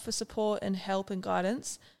opening up for support and help and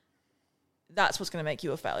guidance, that's what's going to make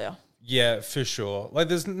you a failure. Yeah, for sure. Like,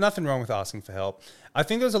 there's nothing wrong with asking for help. I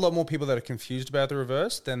think there's a lot more people that are confused about the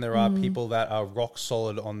reverse than there are people that are rock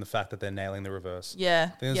solid on the fact that they're nailing the reverse. Yeah.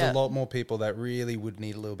 I think there's a lot more people that really would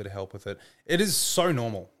need a little bit of help with it. It is so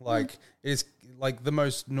normal. Like, it is like the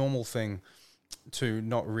most normal thing to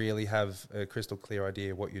not really have a crystal clear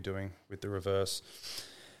idea what you're doing with the reverse.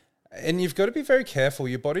 And you've got to be very careful.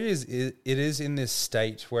 Your body is in this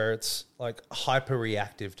state where it's like hyper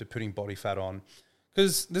reactive to putting body fat on.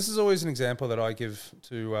 Because this is always an example that I give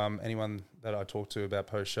to anyone that I talk to about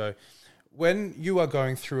post-show. When you are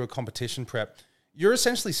going through a competition prep, you're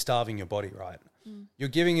essentially starving your body, right? You're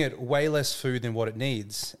giving it way less food than what it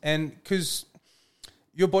needs. And because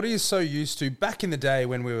your body is so used to, back in the day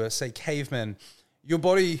when we were, say, cavemen, your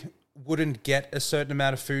body wouldn't get a certain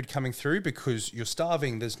amount of food coming through because you're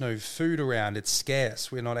starving, there's no food around, it's scarce,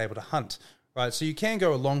 we're not able to hunt, right? So you can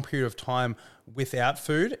go a long period of time without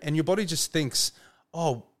food and your body just thinks,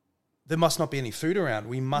 oh, there must not be any food around.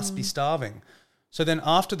 We must be starving. So then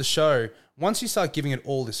after the show, once you start giving it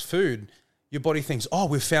all this food, your body thinks, oh,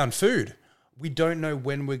 we've found food. We don't know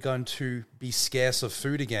when we're going to be scarce of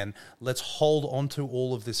food again. Let's hold on to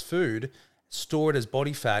all of this food, store it as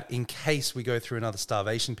body fat in case we go through another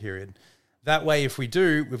starvation period. That way, if we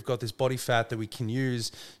do, we've got this body fat that we can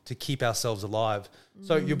use to keep ourselves alive.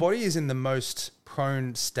 So your body is in the most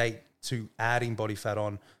prone state to adding body fat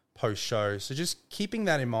on post-show. So just keeping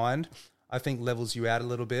that in mind, I think levels you out a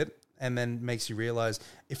little bit and then makes you realize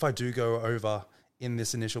if I do go over in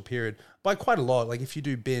this initial period by quite a lot, like if you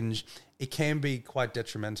do binge, it can be quite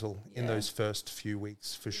detrimental in those first few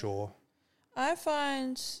weeks for sure. I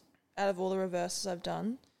find out of all the reverses I've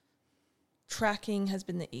done, tracking has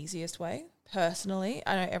been the easiest way. Personally,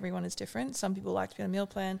 I know everyone is different. Some people like to be on a meal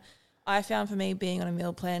plan. I found for me being on a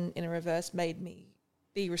meal plan in a reverse made me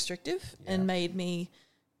be restrictive and made me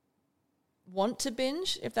want to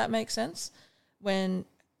binge, if that makes sense. When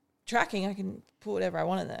tracking, I can put whatever I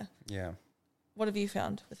want in there. Yeah. What have you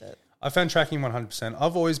found with it? I found tracking 100%.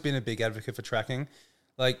 I've always been a big advocate for tracking.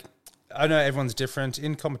 Like, I know everyone's different.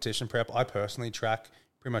 In competition prep, I personally track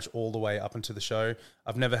pretty much all the way up into the show.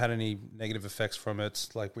 I've never had any negative effects from it.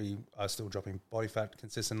 Like, we are still dropping body fat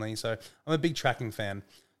consistently. So I'm a big tracking fan.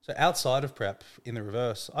 So outside of prep in the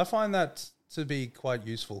reverse, I find that to be quite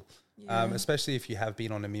useful, especially if you have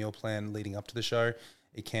been on a meal plan leading up to the show.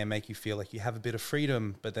 It can make you feel like you have a bit of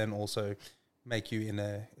freedom, but then also put you in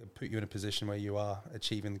a position where you are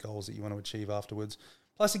achieving the goals that you want to achieve afterwards.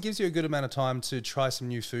 Plus, it gives you a good amount of time to try some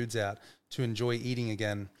new foods out, to enjoy eating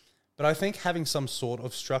again. But I think having some sort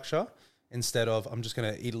of structure instead of I'm just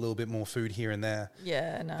going to eat a little bit more food here and there,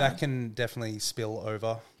 that can definitely spill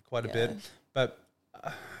over quite a bit. But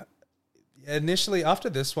initially, after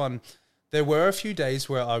this one, there were a few days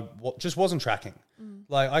where I just wasn't tracking.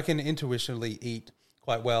 Like, I can intuitionally eat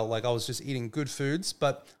quite well. Like, I was just eating good foods,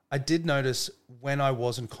 but I did notice when I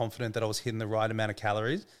wasn't confident that I was hitting the right amount of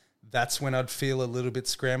calories, that's when I'd feel a little bit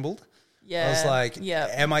scrambled. I was like,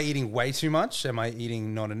 am I eating way too much? Am I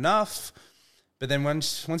eating not enough? But then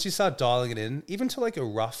once you start dialing it in, even to like a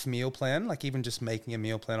rough meal plan, like even just making a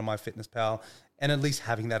meal plan on MyFitnessPal and at least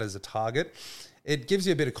having that as a target, it gives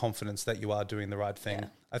you a bit of confidence that you are doing the right thing. Yeah.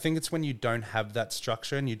 I think it's when you don't have that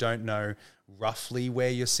structure and you don't know roughly where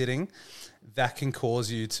you're sitting, that can cause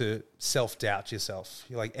you to self-doubt yourself.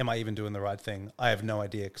 You're like, am I even doing the right thing? I have no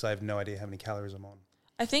idea, because I have no idea how many calories I'm on.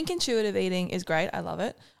 I think intuitive eating is great. I love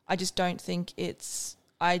it. I just don't think it's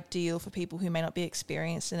ideal for people who may not be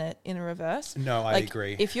experienced in it in a reverse. No, I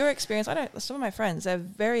agree. If you're experienced, some of my friends, they're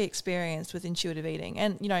very experienced with intuitive eating.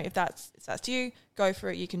 And, you know, if that's you, go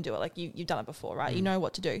for it. You can do it. Like, you've done it before, right? You know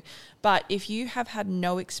what to do. But if you have had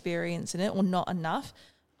no experience in it or not enough,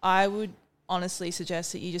 I would honestly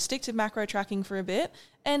suggest that you just stick to macro tracking for a bit.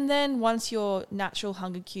 And then once your natural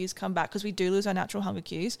hunger cues come back, because we do lose our natural hunger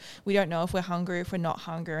cues, we don't know if we're hungry, if we're not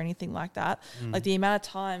hungry or anything like that. Like, the amount of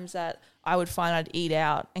times that I would find I'd eat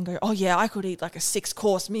out and go, oh yeah, I could eat like a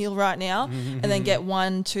 6-course meal right now, and then get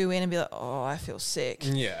 1-2 in and be like, oh, I feel sick.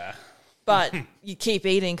 Yeah. But you keep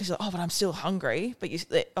eating because you're like, oh, but I'm still hungry. But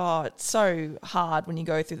it's so hard when you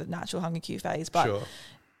go through the natural hunger cue phase. But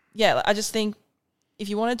yeah, I just think if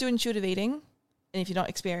you want to do intuitive eating, and if you're not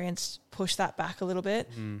experienced, push that back a little bit.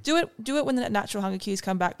 Do it when the natural hunger cues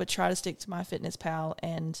come back, but try to stick to MyFitnessPal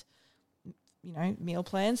and, you know, meal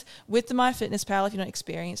plans. With the MyFitnessPal, if you're not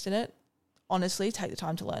experienced in it, honestly, take the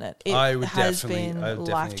time to learn it. It has been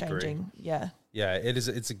life-changing. Yeah. Yeah,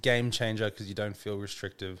 it's a game changer because you don't feel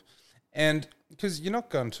restrictive. And because you're not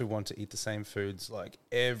going to want to eat the same foods like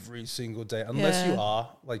every single day, unless you are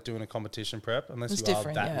like doing a competition prep, unless you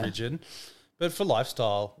are that rigid. But for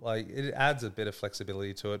lifestyle, like, it adds a bit of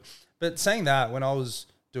flexibility to it. But saying that, when I was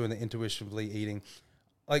doing the intuitively eating,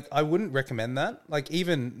 like, I wouldn't recommend that. Like,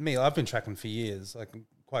 even me, I've been tracking for years, like, I'm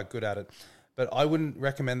quite good at it. But I wouldn't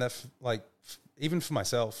recommend that, even for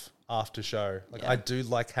myself after show. Like, I do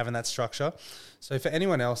like having that structure. So for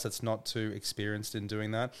anyone else that's not too experienced in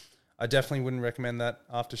doing that, I definitely wouldn't recommend that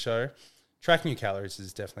after show. Tracking your calories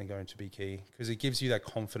is definitely going to be key because it gives you that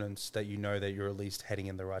confidence that you know that you're at least heading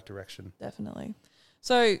in the right direction. Definitely.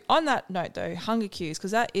 So on that note though, hunger cues, because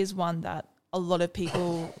that is one that a lot of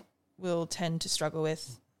people will tend to struggle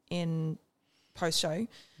with in post-show.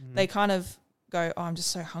 They kind of go, oh, I'm just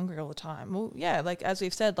so hungry all the time. Well, yeah, like as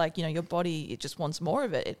we've said, like, you know, your body, it just wants more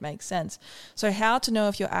of it. It makes sense. So how to know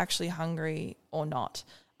if you're actually hungry or not?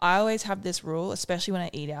 I always have this rule, especially when I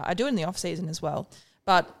eat out. I do it in the off season as well.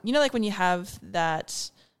 But, you know, like when you have that,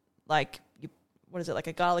 like, like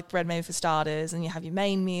a garlic bread maybe for starters, and you have your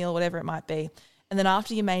main meal, whatever it might be. And then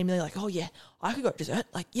after your main meal, you're like, oh, yeah, I could go dessert.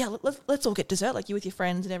 Like, yeah, let's all get dessert, like you with your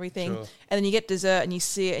friends and everything. Sure. And then you get dessert and you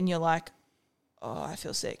see it and you're like, oh, I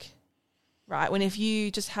feel sick. Right? When if you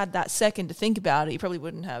just had that second to think about it, you probably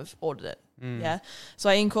wouldn't have ordered it. Yeah. So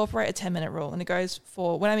I incorporate a 10-minute rule, and it goes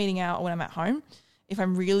for when I'm eating out or when I'm at home. If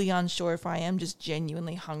I'm really unsure if I am just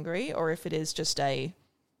genuinely hungry or if it is just a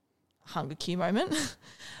hunger cue moment,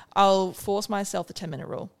 I'll force myself the 10-minute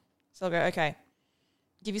rule. So I'll go, okay,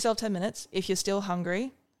 give yourself 10 minutes. If you're still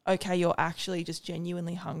hungry, okay, you're actually just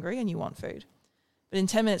genuinely hungry and you want food. But in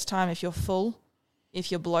 10 minutes time, if you're full,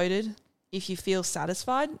 if you're bloated, if you feel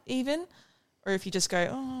satisfied even, or if you just go,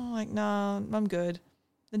 oh, like, nah, I'm good,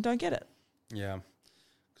 then don't get it. Yeah.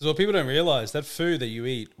 Because what people don't realize, that food that you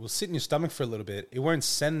eat will sit in your stomach for a little bit. It won't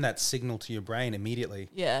send that signal to your brain immediately.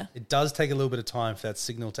 Yeah. It does take a little bit of time for that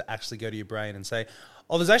signal to actually go to your brain and say,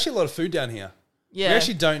 oh, there's actually a lot of food down here. Yeah. We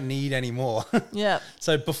actually don't need any more. Yeah.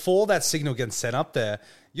 So before that signal gets sent up there,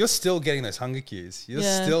 you're still getting those hunger cues. You're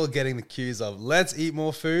still getting the cues of, let's eat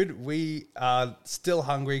more food. We are still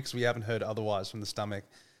hungry because we haven't heard otherwise from the stomach.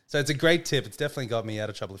 So it's a great tip. It's definitely got me out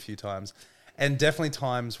of trouble a few times. And definitely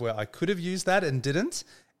times where I could have used that and didn't.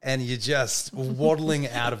 and you're just waddling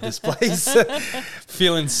out of this place,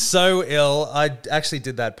 feeling so ill. I actually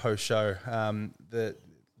did that post-show,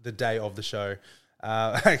 the day of the show.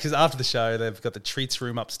 Because after the show, they've got the treats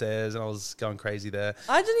room upstairs, and I was going crazy there.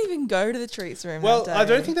 I didn't even go to the treats room. Well, that day. I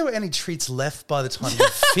don't think there were any treats left by the time you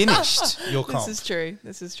finished your comp.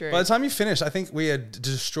 This is true. By the time you finished, I think we had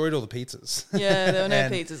destroyed all the pizzas. Yeah, there were no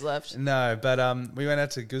pizzas left. No, but we went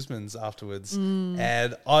out to Guzman's afterwards,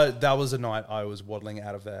 and that was a night I was waddling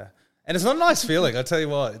out of there. And it's not a nice feeling, I tell you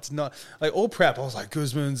what. It's not like all prep. I was like,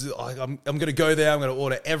 Guzman's, I'm going to go there. I'm going to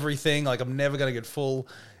order everything. Like, I'm never going to get full.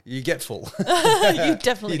 You get full. You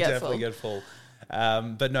definitely get full.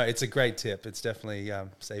 But no, it's a great tip. It's definitely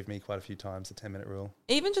saved me quite a few times, the 10-minute rule.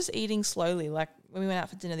 Even just eating slowly, like when we went out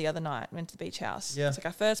for dinner the other night, went to the beach house. Yeah. It's like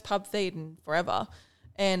our first pub feed in forever.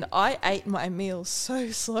 And I ate my meal so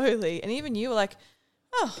slowly. And even you were like,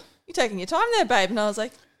 oh, you're taking your time there, babe. And I was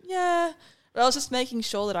like, yeah. But I was just making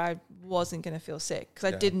sure that I wasn't going to feel sick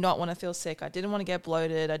because I did not want to feel sick. I didn't want to get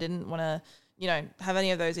bloated. I didn't want to, have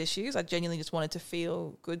any of those issues. I genuinely just wanted to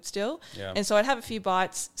feel good still. Yeah. And so I'd have a few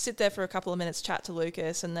bites, sit there for a couple of minutes, chat to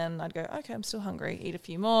Lucas, and then I'd go, okay, I'm still hungry, eat a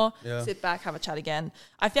few more, sit back, have a chat again.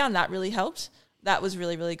 I found that really helped. That was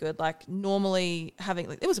really, really good. Like normally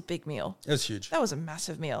it was a big meal. It was huge. That was a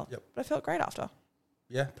massive meal. Yep. But I felt great after.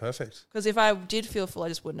 Yeah, perfect. Because if I did feel full, I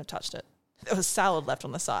just wouldn't have touched it. There was salad left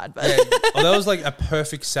on the side, but that was like a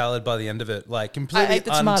perfect salad by the end of it, like completely I ate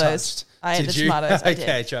the tomatoes. I ate the tomatoes.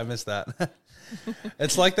 Okay, I missed that.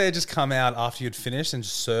 It's like they had just come out after you'd finished and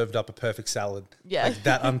just served up a perfect salad. Yeah, like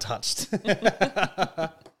that untouched.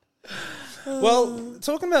 Well,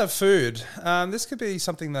 talking about food, this could be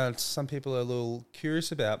something that some people are a little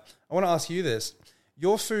curious about. I want to ask you this: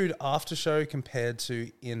 your food after show compared to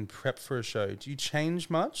in prep for a show, do you change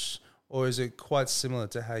much? Or is it quite similar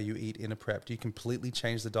to how you eat in a prep? Do you completely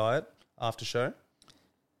change the diet after show?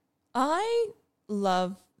 I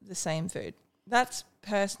love the same food. That's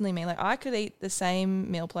personally me. Like I could eat the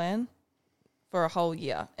same meal plan for a whole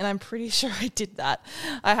year. And I'm pretty sure I did that.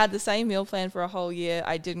 I had the same meal plan for a whole year.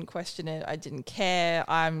 I didn't question it. I didn't care.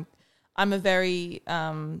 I'm a very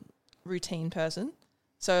routine person.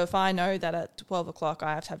 So if I know that at 12 o'clock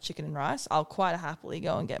I have to have chicken and rice, I'll quite happily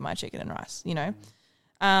go and get my chicken and rice,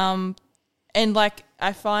 And like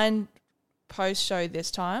I find post-show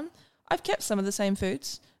this time, I've kept some of the same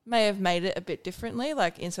foods, may have made it a bit differently.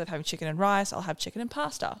 Like instead of having chicken and rice, I'll have chicken and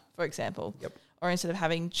pasta, for example. Yep. Or instead of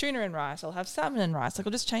having tuna and rice, I'll have salmon and rice. Like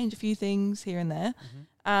I'll just change a few things here and there.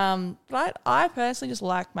 Mm-hmm. But I personally just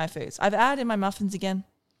like my foods. I've added in my muffins again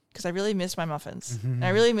because I really miss my muffins. Mm-hmm. And I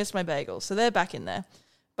really miss my bagels. So they're back in there.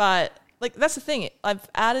 But like that's the thing. I've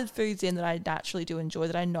added foods in that I naturally do enjoy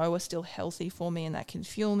that I know are still healthy for me and that can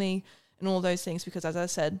fuel me and all those things because as I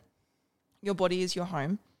said, your body is your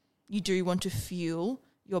home. You do want to fuel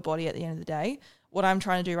your body at the end of the day. What I'm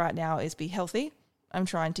trying to do right now is be healthy. I'm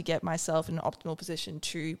trying to get myself in an optimal position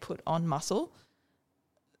to put on muscle.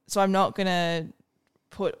 So I'm not going to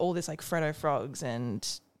put all this like Freddo frogs and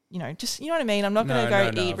just, you know what I mean? I'm not going to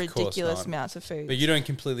go eat ridiculous amounts of food. But you don't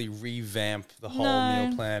completely revamp the whole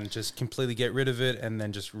meal plan, just completely get rid of it and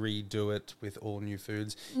then just redo it with all new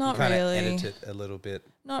foods. Not you kind really. of edit it a little bit.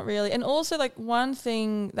 Not really. And also like one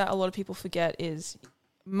thing that a lot of people forget is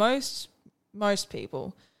most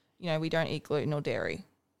people, we don't eat gluten or dairy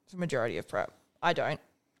for the majority of prep. I don't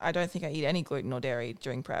think I eat any gluten or dairy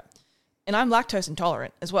during prep. And I'm lactose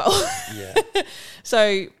intolerant as well. Yeah.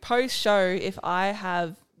 So post-show, if I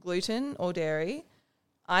have gluten or dairy,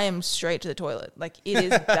 I am straight to the toilet. Like it is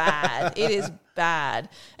bad. It is bad.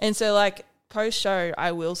 And so like post-show,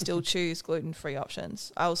 I will still choose gluten-free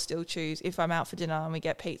options. I'll still choose, if I'm out for dinner and we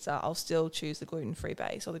get pizza, I'll still choose the gluten-free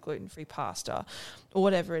base or the gluten-free pasta or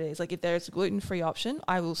whatever it is. Like if there's a gluten-free option,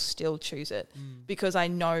 I will still choose it because I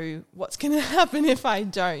know what's going to happen if I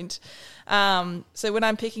don't. So when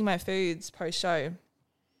I'm picking my foods post-show,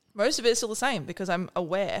 most of it is still the same because I'm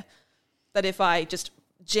aware that if I just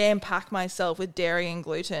jam-pack myself with dairy and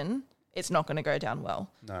gluten, it's not going to go down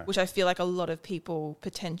well, which I feel like a lot of people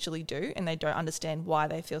potentially do and they don't understand why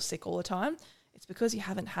they feel sick all the time. It's because you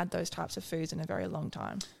haven't had those types of foods in a very long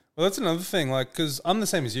time. Well, that's another thing, like, because I'm the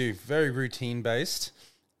same as you, very routine-based,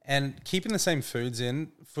 and keeping the same foods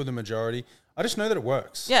in for the majority, I just know that it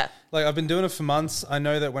works. Yeah. Like, I've been doing it for months. I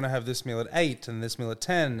know that when I have this meal at 8 and this meal at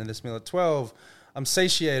 10 and this meal at 12, I'm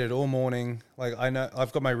satiated all morning. Like I know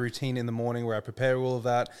I've got my routine in the morning where I prepare all of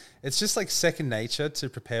that. It's just like second nature to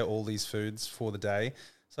prepare all these foods for the day.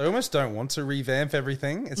 So I almost don't want to revamp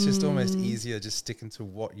everything. It's just almost easier just sticking to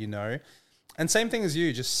what you know. And same thing as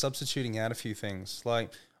you, just substituting out a few things.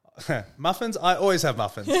 Like muffins, I always have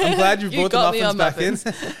muffins. I'm glad you brought the muffins back in.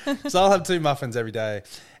 So I'll have 2 muffins every day.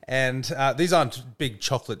 And these aren't big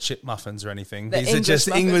chocolate chip muffins or anything. They're These English are just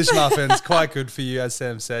muffins. English muffins. Quite good for you, as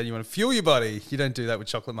Sam said. You want to fuel your body. You don't do that with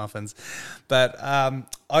chocolate muffins. But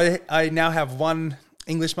I now have one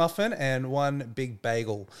English muffin and one big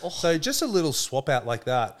bagel. Oh. So just a little swap out like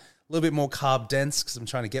that. A little bit more carb dense because I'm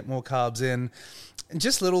trying to get more carbs in. And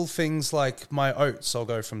just little things like my oats. I'll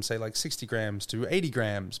go from, say, like 60 grams to 80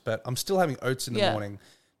 grams, but I'm still having oats in the morning.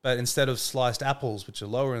 But instead of sliced apples, which are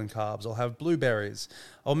lower in carbs, I'll have blueberries.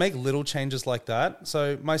 I'll make little changes like that.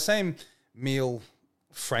 So my same meal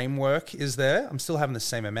framework is there. I'm still having the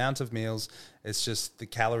same amount of meals. It's just the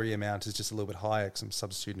calorie amount is just a little bit higher because I'm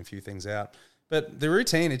substituting a few things out. But the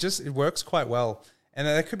routine, it works quite well. And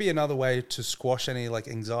that could be another way to squash any like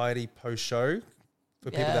anxiety post-show for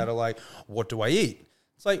people that are like, what do I eat?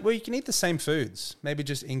 It's like, well, you can eat the same foods. Maybe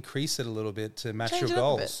just increase it a little bit to match Change your it up a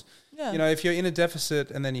goals. bit. Yeah. You know, if you're in a deficit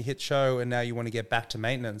and then you hit show and now you want to get back to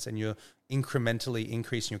maintenance and you're incrementally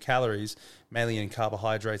increasing your calories, mainly in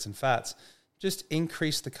carbohydrates and fats, just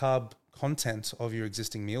increase the carb content of your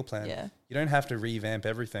existing meal plan. Yeah. You don't have to revamp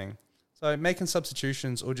everything. So making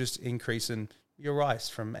substitutions or just increasing your rice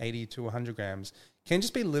from 80 to 100 grams can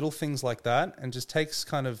just be little things like that, and just takes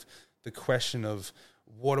kind of the question of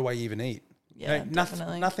what do I even eat? Yeah,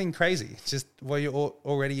 Nothing, nothing crazy. Just what you're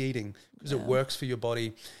already eating because it works for your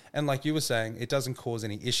body. And like you were saying, it doesn't cause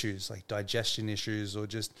any issues like digestion issues or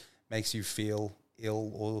just makes you feel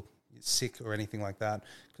ill or sick or anything like that,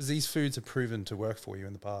 because these foods are proven to work for you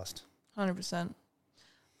in the past. 100%.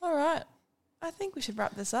 All right. I think we should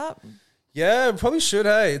wrap this up. Yeah, probably should,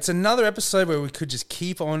 hey. It's another episode where we could just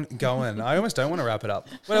keep on going. I almost don't want to wrap it up.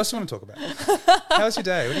 What else do you want to talk about? How's your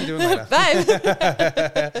day? What are you doing later? Babe.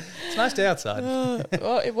 It's a nice day outside.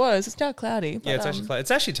 Well, it was. It's now cloudy. But, Yeah, it's actually it's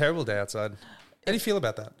actually a terrible day outside. How do you feel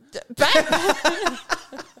about that? Babe.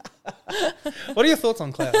 What are your thoughts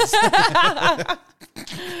on clouds?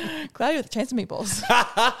 Cloudy with a chance of meatballs.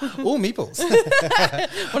 All meatballs.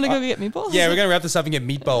 Want to go get meatballs? Yeah, we're going to wrap this up and get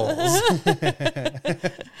meatballs.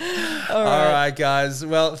 All right, guys.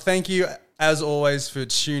 Well, thank you, as always, for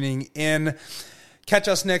tuning in. Catch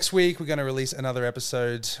us next week. We're going to release another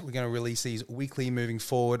episode. We're going to release these weekly moving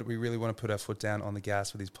forward. We really want to put our foot down on the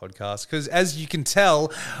gas with these podcasts because, as you can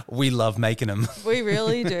tell, we love making them. We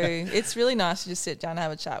really do. It's really nice to just sit down and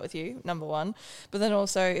have a chat with you, number one. But then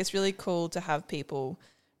also it's really cool to have people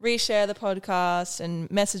reshare the podcast and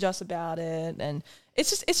message us about it, and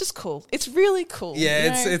it's just cool. It's really cool. Yeah, you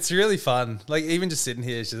know? it's really fun. Like even just sitting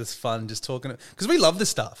here is just fun, just talking because we love this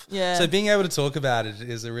stuff. Yeah. So being able to talk about it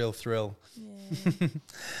is a real thrill. Yeah.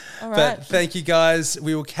 All right. But thank you guys.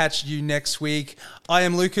 We will catch you next week. I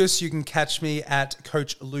am Lucas. You can catch me at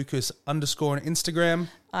Coach Lucas _ on Instagram.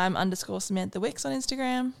 I'm _Samantha Wicks on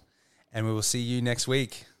Instagram. And we will see you next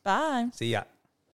week. Bye. See ya.